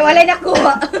 Ya wala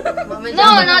nakuha.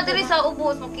 No, natiri sa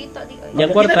ubos, makita di. Yung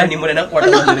kwarta. Hindi mo na ng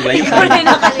kwarta.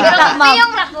 Pero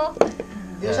piyong rako.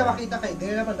 Hindi siya makita kay. Hindi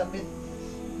na pandapit.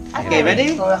 Okay, ready?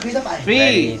 So, nakita pa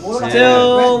eh. 3,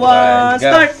 2, 1,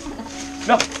 start!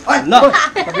 No. No!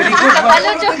 Ano,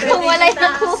 joke kung walay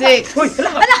nakuha. 6, Uy, hala.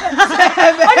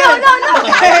 7,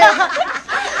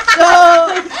 So,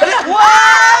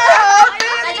 wow!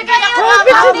 Ano ka yung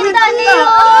mga taliot?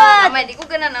 Amay, di ko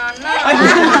ganana na. Ay,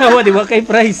 kawa, di ba kay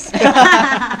price?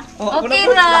 Okay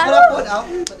ra. Wala po. Out.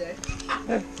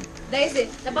 Dahil si,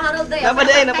 napaharol dahil.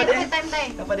 Napaday. Time,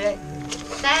 time. Napaday.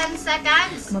 10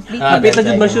 seconds. Kapit na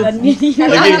dyan ma-shoot.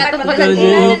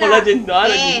 Collagen.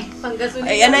 Okay. Panggasolina.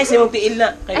 Ay, anay, sa mong tiil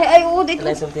na. Ay, oo, dito.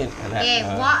 Anay, sa mong tiil. Okay, 1,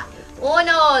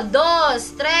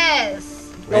 2, 3.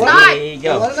 Ready,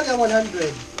 go. Wala na kang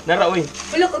 100. Nara, uy.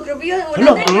 Wala ko, grabe yun.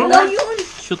 Hello. Wala yun.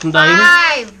 Shoot na tayo.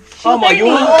 5, Oh, mayo.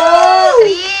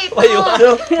 3,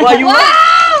 4. Mayo.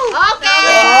 Okay.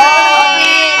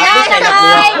 At least ay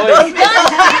nakuha ko.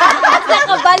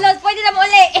 Nakabalot. Pwede na mo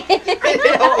uli.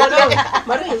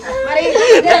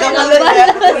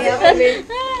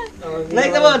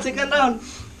 Next naman, second round.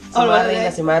 Si Mari na,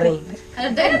 si Mari. Ano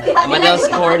dahil? Madam's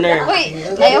corner. Uy,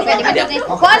 ay, okay, di ba dito?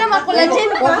 Kung alam ang collagen,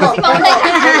 kasi maunay.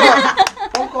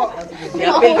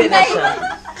 Apil din na siya.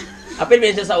 Apil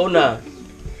din siya sa una.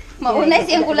 Maunay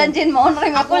siyang collagen,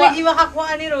 maunay Ako makuha. lagi makakuha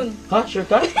ni Ron. Ha? Sure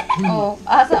ka? Oo,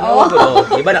 asa, Oo. oo.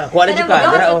 Iba nakakuha na siya ka.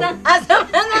 Dara, oh. Asa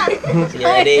mga. Sige,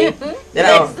 ready? Dara,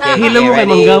 oh. Okay, Hilo mo kay ready?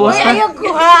 manggawas ka. Ayaw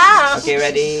kuha. Okay,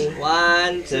 ready?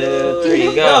 1, 2,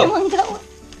 3, go!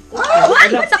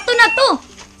 Sakto na to.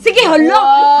 Sige, hala.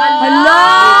 Hala!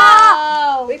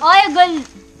 Ay, gal.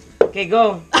 Okay,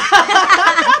 go.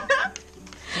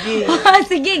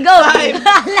 Sige, go. 5, 5,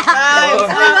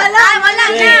 Wala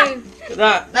na.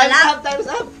 Na. Times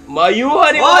up. Mayuhan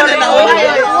ni mo. Oh, nalawa.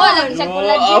 Wala siya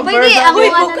collagen. Pwede, ako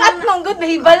Bugat mong good,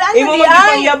 mahibalaan Imo mo di ay.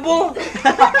 magpangyabo.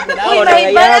 Uy,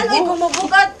 mahibalaan ay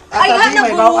kumubugat. Ay, hanap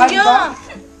buruya.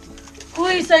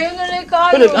 Uy, sa'yo na lang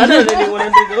kayo. Ano na ni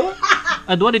 100 oh?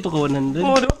 Adwa dito ka 100.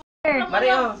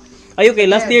 Mario. Ayo kay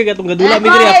last year katong gadula mi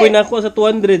diri ako'y nako sa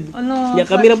 200. Ano? Nya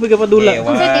kami ra puy kapadula.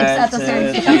 Sa tips ato, sir.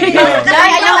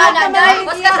 Day, ayaw na, day.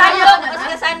 Mas kasando, mas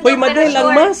kasando. Hoy madel ang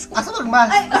mask. Asa magmas?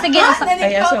 Sige,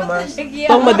 Ay, asa mas?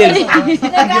 Tong madel.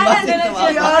 Naganan na lang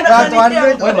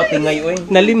siya. 200. Oy matingay oy.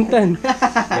 Nalimtan.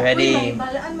 Ready?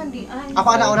 Balaan man di ay. Ako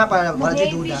na una para wala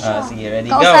si duda. Sige, ready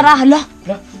go. Kausara, hala.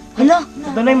 Hala.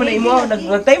 Tunay mo na imo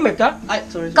nag-timer ka? Ay,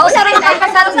 sorry. Kausara yung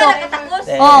kasando. Tapos,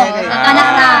 Oh, anak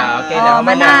na. Okay na Oh,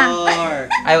 mana.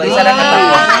 Ay, isa lang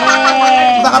katapos.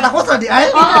 Sa katakos na di ay?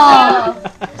 Oo.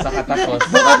 Sa katapos.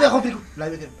 Buka ba ako pico?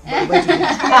 Live again.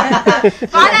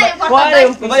 paano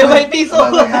yung Wala yung May piso.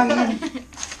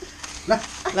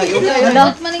 Lagi okay. Hala.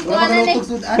 Wala ka nung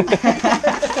tugsudan.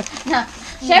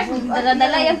 Chef,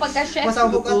 dala-dala yung pagka-chef. Basta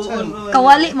bukat siya.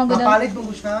 Kawali, magudang. Mapalit mo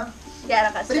gusto.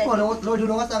 Kaya ka Pero po, Lord,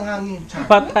 dunungas ang hangin.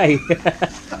 Patay.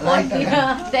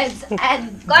 Dead end.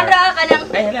 Kora ka nang,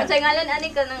 Ay, hala. sa ngalan, ani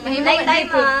ka nang, night time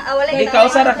ha. Walay Hindi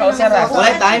kausara.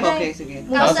 Wala time? Okay, sige.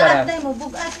 Kausarat tayo mo,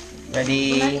 bugat. Ready.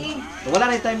 Wala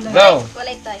na time na. Go.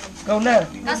 Walay time. Go na.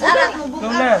 Kausarat mo, Go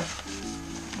bugat. na.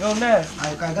 Go na.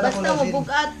 Ay, kagala ko Basta na mo, din.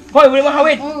 bugat. Hoy, wala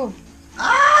mahawit.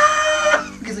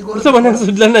 Okay, siguro. Gusto man ang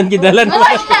sudlanan gidalan. Basta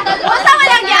mo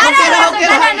lang yan. Okay na,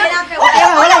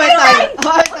 wala may time.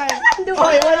 Wala time.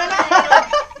 Hoy, wala na.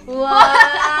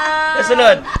 Wow.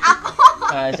 Sunod.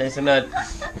 Ah, siya sunod.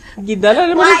 Gidalan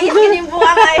naman ang Wait, sudlanan.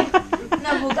 kinimbuang ay.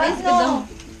 Nabugat no.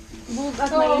 Bugat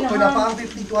na Kung ilang. na pa ang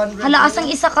 50 to 100. Hala, asang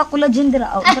isa ka collagen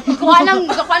dira. Kuha lang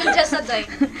dyan sa day.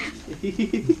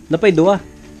 Napay duwa.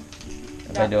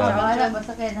 Napay duwa. Wala,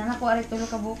 basta kaya na nakuha rin tulog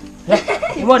ka buka.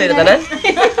 Imo dito tanan?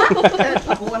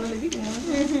 Ako wala na bigyan.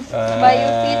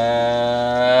 Biofit.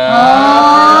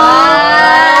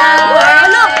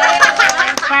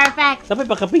 Perfect. Sapay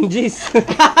pa kaping Jis.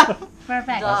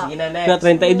 Perfect. Sige na next. Na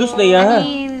 32 na yan ha.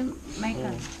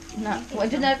 Michael. Na,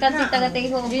 wala na kan si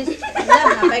taga-tayo. Wala,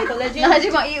 napay collagen. Nakaji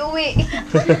maiuwi.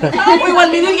 Uy,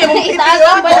 1 million kayo mong Itaas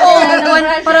ba yun?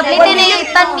 Para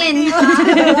pinilitan min.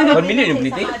 1 million yung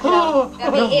pliti?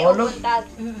 Kami i-upuntat.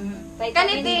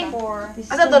 Kaniti.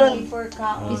 Asa to ron?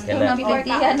 Yan na.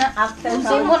 Pinagtihan na after.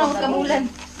 Kung mo nang kamulan.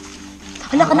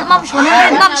 Hala ka na, ma'am. Siya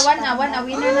na, ma'am. One na.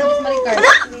 Winner na, Miss Maricar.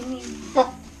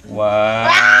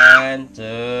 1,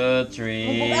 2,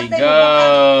 3,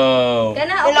 go!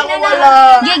 Kana, okay na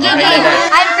na. Gege.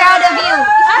 I'm proud of you.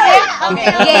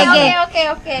 Gege.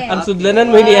 Okay. Ang sudlanan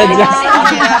mo ini-adjust.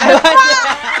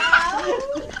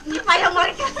 Parang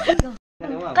Maricar.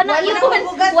 Kana yun.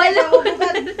 Wala.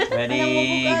 Ready,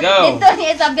 go! Ito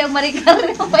niya sabi ang Maricar.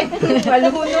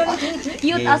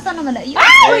 Youth, asa naman na? Youth.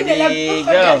 Ready,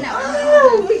 go!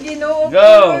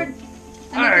 Go!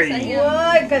 Ay!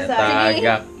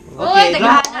 Natagak. Uy,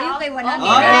 ayaw kay 100.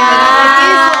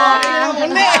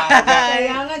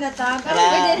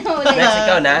 Next,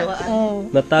 ikaw na?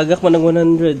 Natagak man ng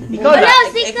 100. Ikaw Wala,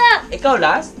 last? sika. Ikaw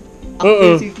last?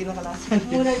 Kinakalasan.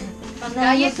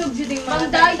 Pang-diet.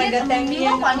 Pang-diet. Hindi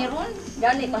mo pa ni Ron.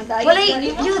 Gani, pang-diet. Wala,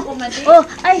 youth. Oh,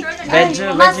 ay.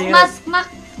 Medyo Mas.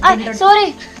 Ay,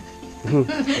 sorry.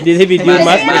 Hindi si video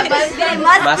mas.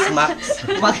 Mas.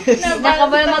 Max.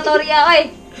 Nakabal motorya, oy.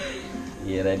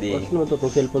 Yeah, ready. Ano to? Kung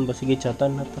cellphone ba? Sige,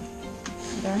 chatan na to.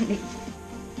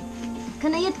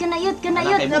 Kanayot.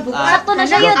 Ah, Sakto na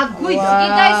siya yun. Agoy. Sige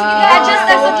guys. Adjust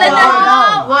na sudlan na.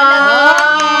 Wala.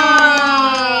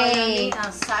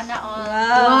 Sana all.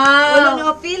 Wala nyo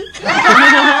appeal?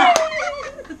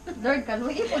 Lord,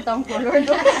 kaluhi po tang color.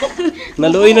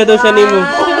 Naluoy na daw siya nimo.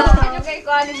 Ano kay ko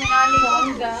ani minani mo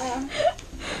anga.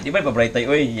 Di ba ipabright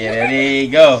tayo? Uy, yeah, ready,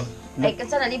 go! Ay,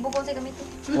 kansa nalibo ko sa gamit.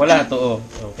 Wala to, oh.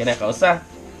 Okay na, kausa.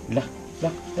 Lah.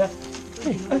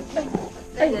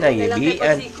 Ay,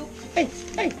 nagigian.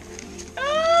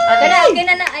 Okay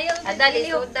na. Ayaw. Adali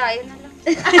soda. Ayaw na lang.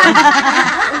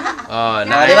 Oh,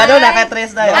 Di ba doon?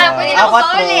 Naka-tres na yun. Pwede na ko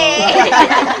uli.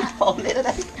 Pauli na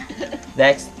tayo.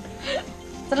 next.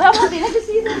 Salamat din ako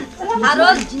sino.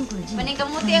 Harold, maning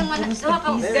kamuti ang duha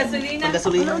ka Gasolina.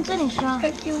 Pagkasulina. Ano siya siya?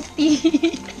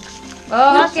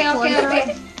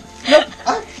 Okay.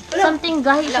 Something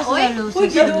gahi siya sa lalo.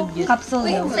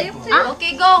 Capsule. Sayo.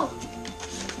 Okay, go.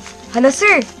 Hello,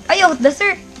 sir. Ayaw, the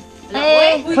sir.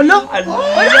 Eh, Hello? Ano?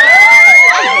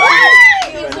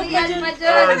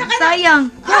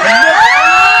 sayang.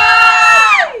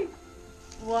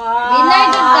 Winner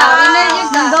jud ka.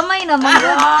 Ang gamay naman.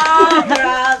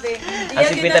 Grabe.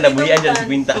 Asi 50 na buhian dyan,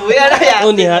 50. Uwi na yan.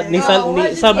 Oh, ni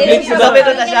sublet sa Sabi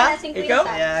doon na siya? Ikaw?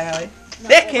 Kaya nga.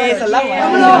 Deke, salamat.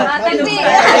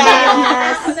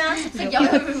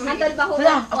 Antal ba ko?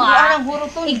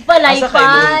 Igpalay-pay.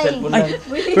 Ay,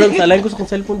 pero ang salain ko sa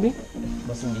kong cellphone, Bi.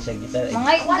 Mas hindi siya gitar eh.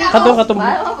 Kato.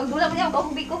 Pagdula mo niya,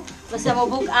 bakong biko. Basta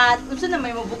mabugat. Unsa na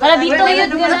may mabugat? Kala bito yun,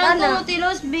 gana gana.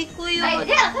 Tilos biko yun. Ay,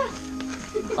 diya.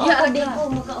 Ako din ko,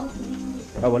 magkaon.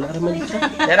 Ah, wala naman dito.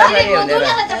 Dara na yun, dara.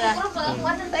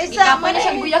 Ikapoy na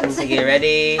siyang buyag. Sige,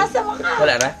 ready?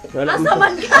 Wala na? Wala Asa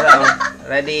man ka? Wala na.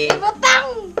 Ready? Ibutang.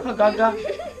 Gaga.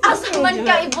 Asa man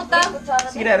ka ibutang?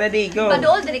 Sige na, ready, go.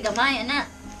 Padool diri gamay ana.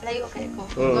 Layo kay ko.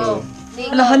 Oo.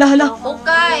 Hala.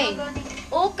 Okay.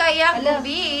 Okay, ako, B.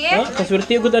 Ah,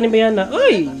 kaswerte yung ani bayana.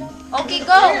 Ay! Okay,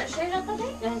 go.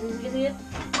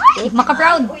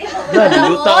 Maka-proud. Yan,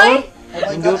 induta oh.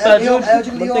 Induta, Jud.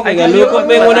 Bante kay galukot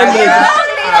pa yung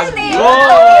 100. Go!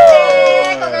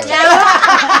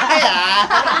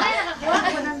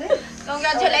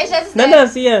 Congratulations. Nana,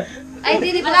 siya. Ay,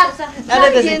 di pala. Ano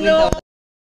to si Quinto?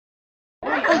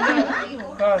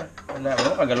 Wala, mo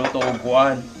kagaluto og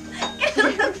kuan.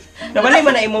 Nabali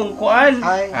man na imong kuan.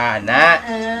 Ana.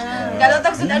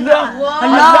 Galutag sa dalawa.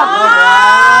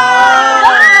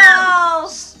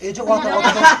 Sige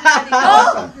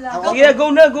na,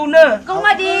 go na. Kung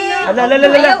madi. Ala.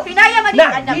 Pinaya madi.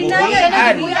 Pinaya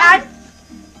na buyan.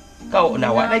 Kau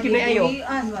nawa na gyud na ayo.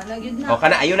 Wala gyud na. O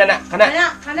kana ayo na. Kana.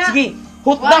 Kana. Sige.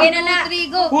 Hutda. na.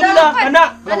 Trigo. Hutda kana.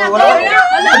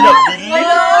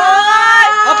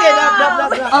 Okay,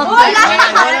 dab.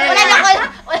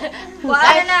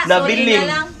 Wala na. Nabiling.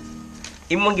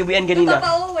 Imong gibuyan ganina.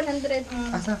 Pa o, 100.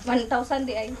 1,000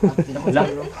 di ay. Wala.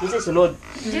 Isa sunod.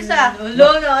 Jisa.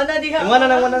 Lo na ana diha. Yung na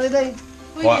nang 100 ay.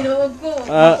 Uy, ginuog ko.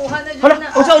 Ah. Kuha na Hala, dyan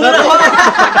na. unsa una na?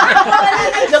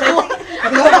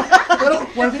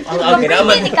 Ang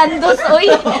ginaman. Ni Kandos,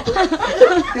 oy.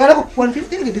 Tingnan ko,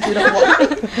 150 lagi dito na ko.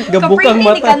 Gabukang Ni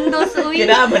mata. Kandos, oy.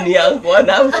 Kinaman niya ang kuan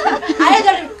na. Ay,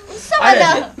 dali.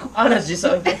 Ana siya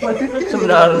sa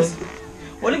seminary.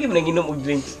 Wala gyud nang ginom og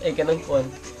drinks. Ay kanang kuan.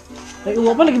 Ay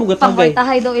uwa pa lagi mo gatagay.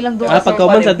 Tahay daw ilang duwa. Ah,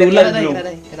 pagkauman sa dulag bro.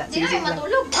 Di na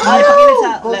matulog. Ay, pakinig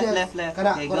sa Go, left.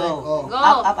 Kana, Okay, correct. go. Oh. Go.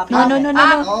 Up. No.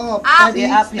 Oh, Up. Sige,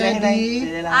 up. Hinay.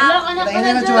 Wala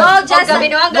Hinay na, Jun. Go, just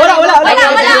binuwag. Wala. Wala.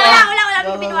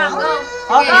 Binuwag. Go.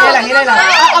 Okay, hinay lang.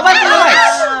 Abang mo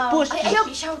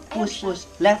Push.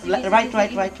 Left,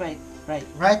 right.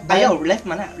 Right, Ayaw, left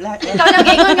man na. Left. Ikaw na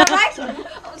gingon nga, Max.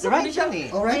 Right siya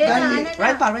eh. Oh, right, dali.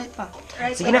 Right pa.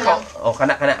 Sige na ka. Oh,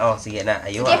 kana. Oh, sige na.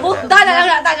 Ayo. Okay, hukda na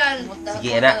lang natagan.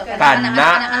 Sige na. Kana.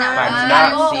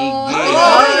 Sige.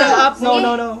 Up.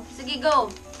 No. Sige, go.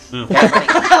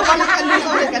 Oh, kana.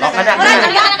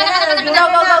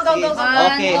 Go.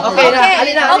 Okay na.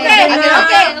 Ali na. Okay.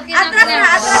 Atras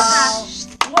na.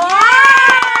 Wow!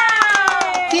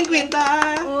 50.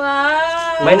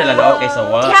 Wow! May nalalaw kay sa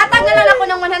wa. Ihatag na lang ako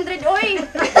ng 100, oy!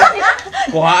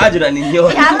 Kuhaa dyan na ninyo.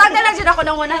 Ihatag na lang dyan ako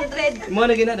ng 100. Mo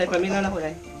na gina dai paminaw na ko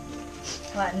dai.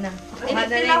 Wala na.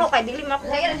 Dili ako kay dili mo ako.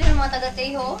 Kaya na dyan mga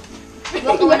taga-Teho.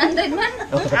 Iba ko 100 man.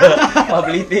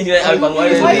 Pabilitin nyo na ang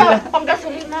pangwari. Wala,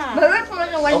 panggasolina. Barot mo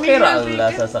na 1 Okay ra million. ang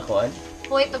lasa sa kuan.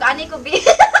 Hoy, tugani ko, bi.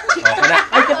 Oh, kana.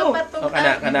 Ay, kato. Oh,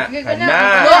 kana. Sige.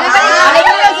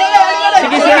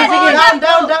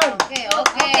 Down. Okay.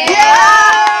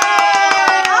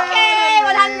 Okay,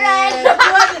 100.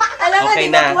 Alam mo, Okay di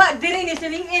na. makuha. Diri ni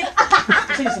silingit.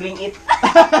 Kasi silingit.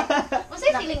 Kasi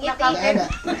feeling it. Ayan na.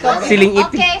 Silingit.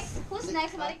 Okay, who's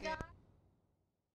next, Marika?